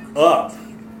fuck up.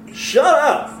 Shut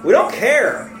up. We don't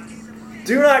care.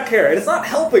 Do not care. And it's not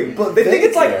helping. But they think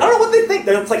it's like, I don't know what they think.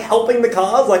 It's like helping the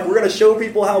cause. Like, we're going to show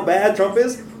people how bad Trump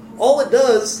is. All it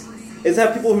does is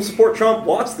have people who support Trump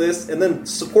watch this and then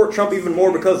support Trump even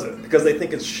more because of it. Because they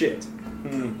think it's shit.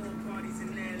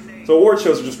 So award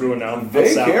shows are just ruined now.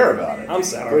 They care about it. I'm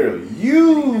sour. Clearly.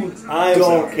 You I'm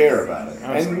don't sour. care about it.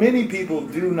 I'm And sour. many people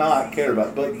do not care about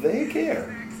it. But they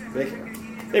care. They care.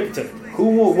 They pretend.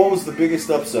 What was the biggest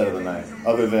upset of the night?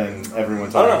 Other than everyone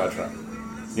talking about Trump?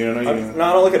 You don't know? No,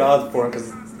 I don't look at odds before him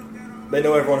because they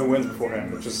know everyone who wins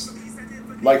beforehand. It's just...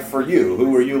 Like for you, who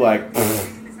were you like...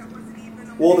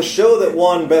 Well, the show that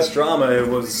won Best Drama, it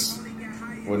was...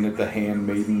 Wasn't it The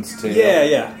Handmaid's Tale?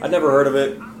 Yeah. I'd never heard of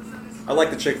it. I like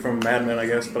the chick from Mad Men, I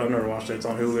guess, but I've never watched it. It's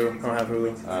on Hulu. I don't have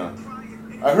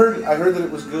Hulu. I heard that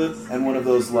it was good, and one of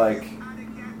those like...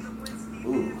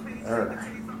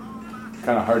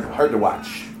 kind of hard to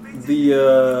watch.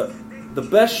 The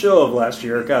best show of last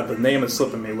year, God, the name is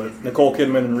slipping me, with Nicole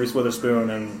Kidman and Reese Witherspoon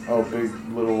and... Oh, Big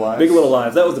Little Lies? Big Little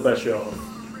Lies. That was the best show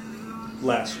of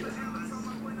last year.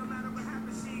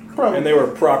 Probably. And they were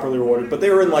properly rewarded. But they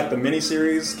were in, like, the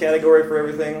miniseries category for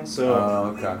everything, so...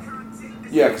 Okay.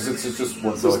 Yeah, because it's just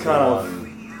what's So it's kind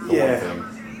of... the Yeah. one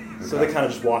thing. So they kind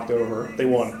of just walked over. They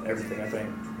won everything, I think.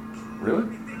 Really?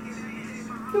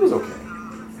 It was okay.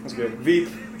 That's good. Veep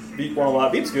won a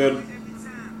lot. Veep's good.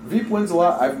 Veep wins a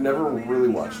lot. I've never really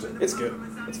watched it. It's good.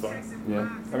 It's fun. Yeah.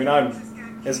 I mean, I'm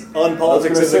as I was unpolitics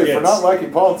going to as say, it gets. for not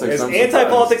liking politics, As I'm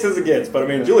anti-politics as it gets. But I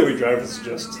mean, Yeah. Julie Louis-Dreyfus is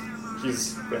just...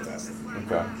 She's fantastic.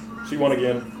 surprised. Okay. She won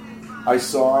again. I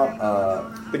saw...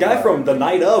 The guy from The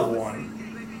Night Of won.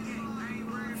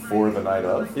 For the Night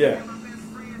Of? Yeah.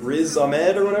 Riz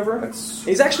Ahmed or whatever. That's...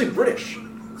 He's actually British.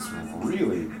 It's a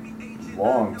really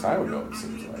long time ago, it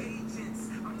seems like.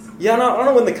 Yeah, no, I don't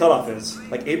know when the cutoff is.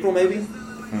 Like April, maybe?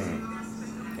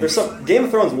 There's some... Game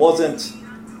of Thrones wasn't...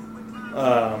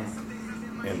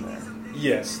 In there.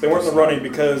 Yes, they weren't in the running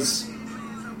because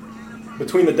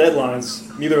between the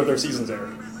deadlines, neither of their seasons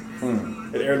aired.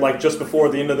 It aired like just before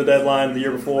the end of the deadline the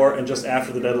year before and just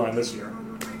after the deadline this year.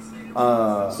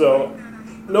 So,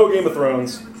 no Game of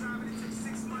Thrones.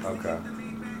 Okay.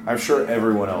 I'm sure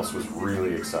everyone else was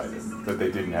really excited that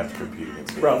they didn't have to compete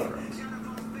against Game Probably. of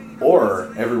Thrones.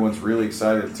 Or everyone's really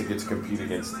excited to get to compete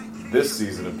against this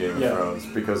season of Game of Thrones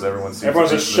because everyone's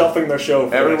just shelving their show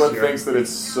for everyone next year. thinks that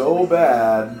it's so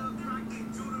bad.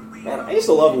 Man, I used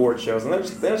to love award shows, and they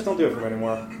just don't do it for me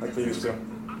anymore like they used to.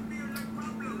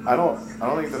 I don't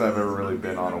think that I've ever really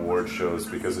been on award shows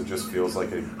because it just feels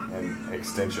like an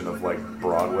extension of like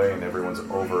Broadway and everyone's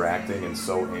overacting and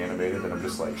so animated that I'm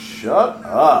just like, shut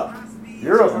up.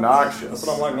 You're obnoxious. That's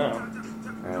what I'm like now.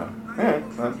 Yeah.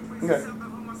 Okay.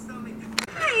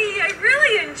 Hey, I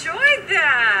really enjoyed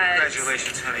that.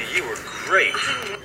 Congratulations, honey. You were great.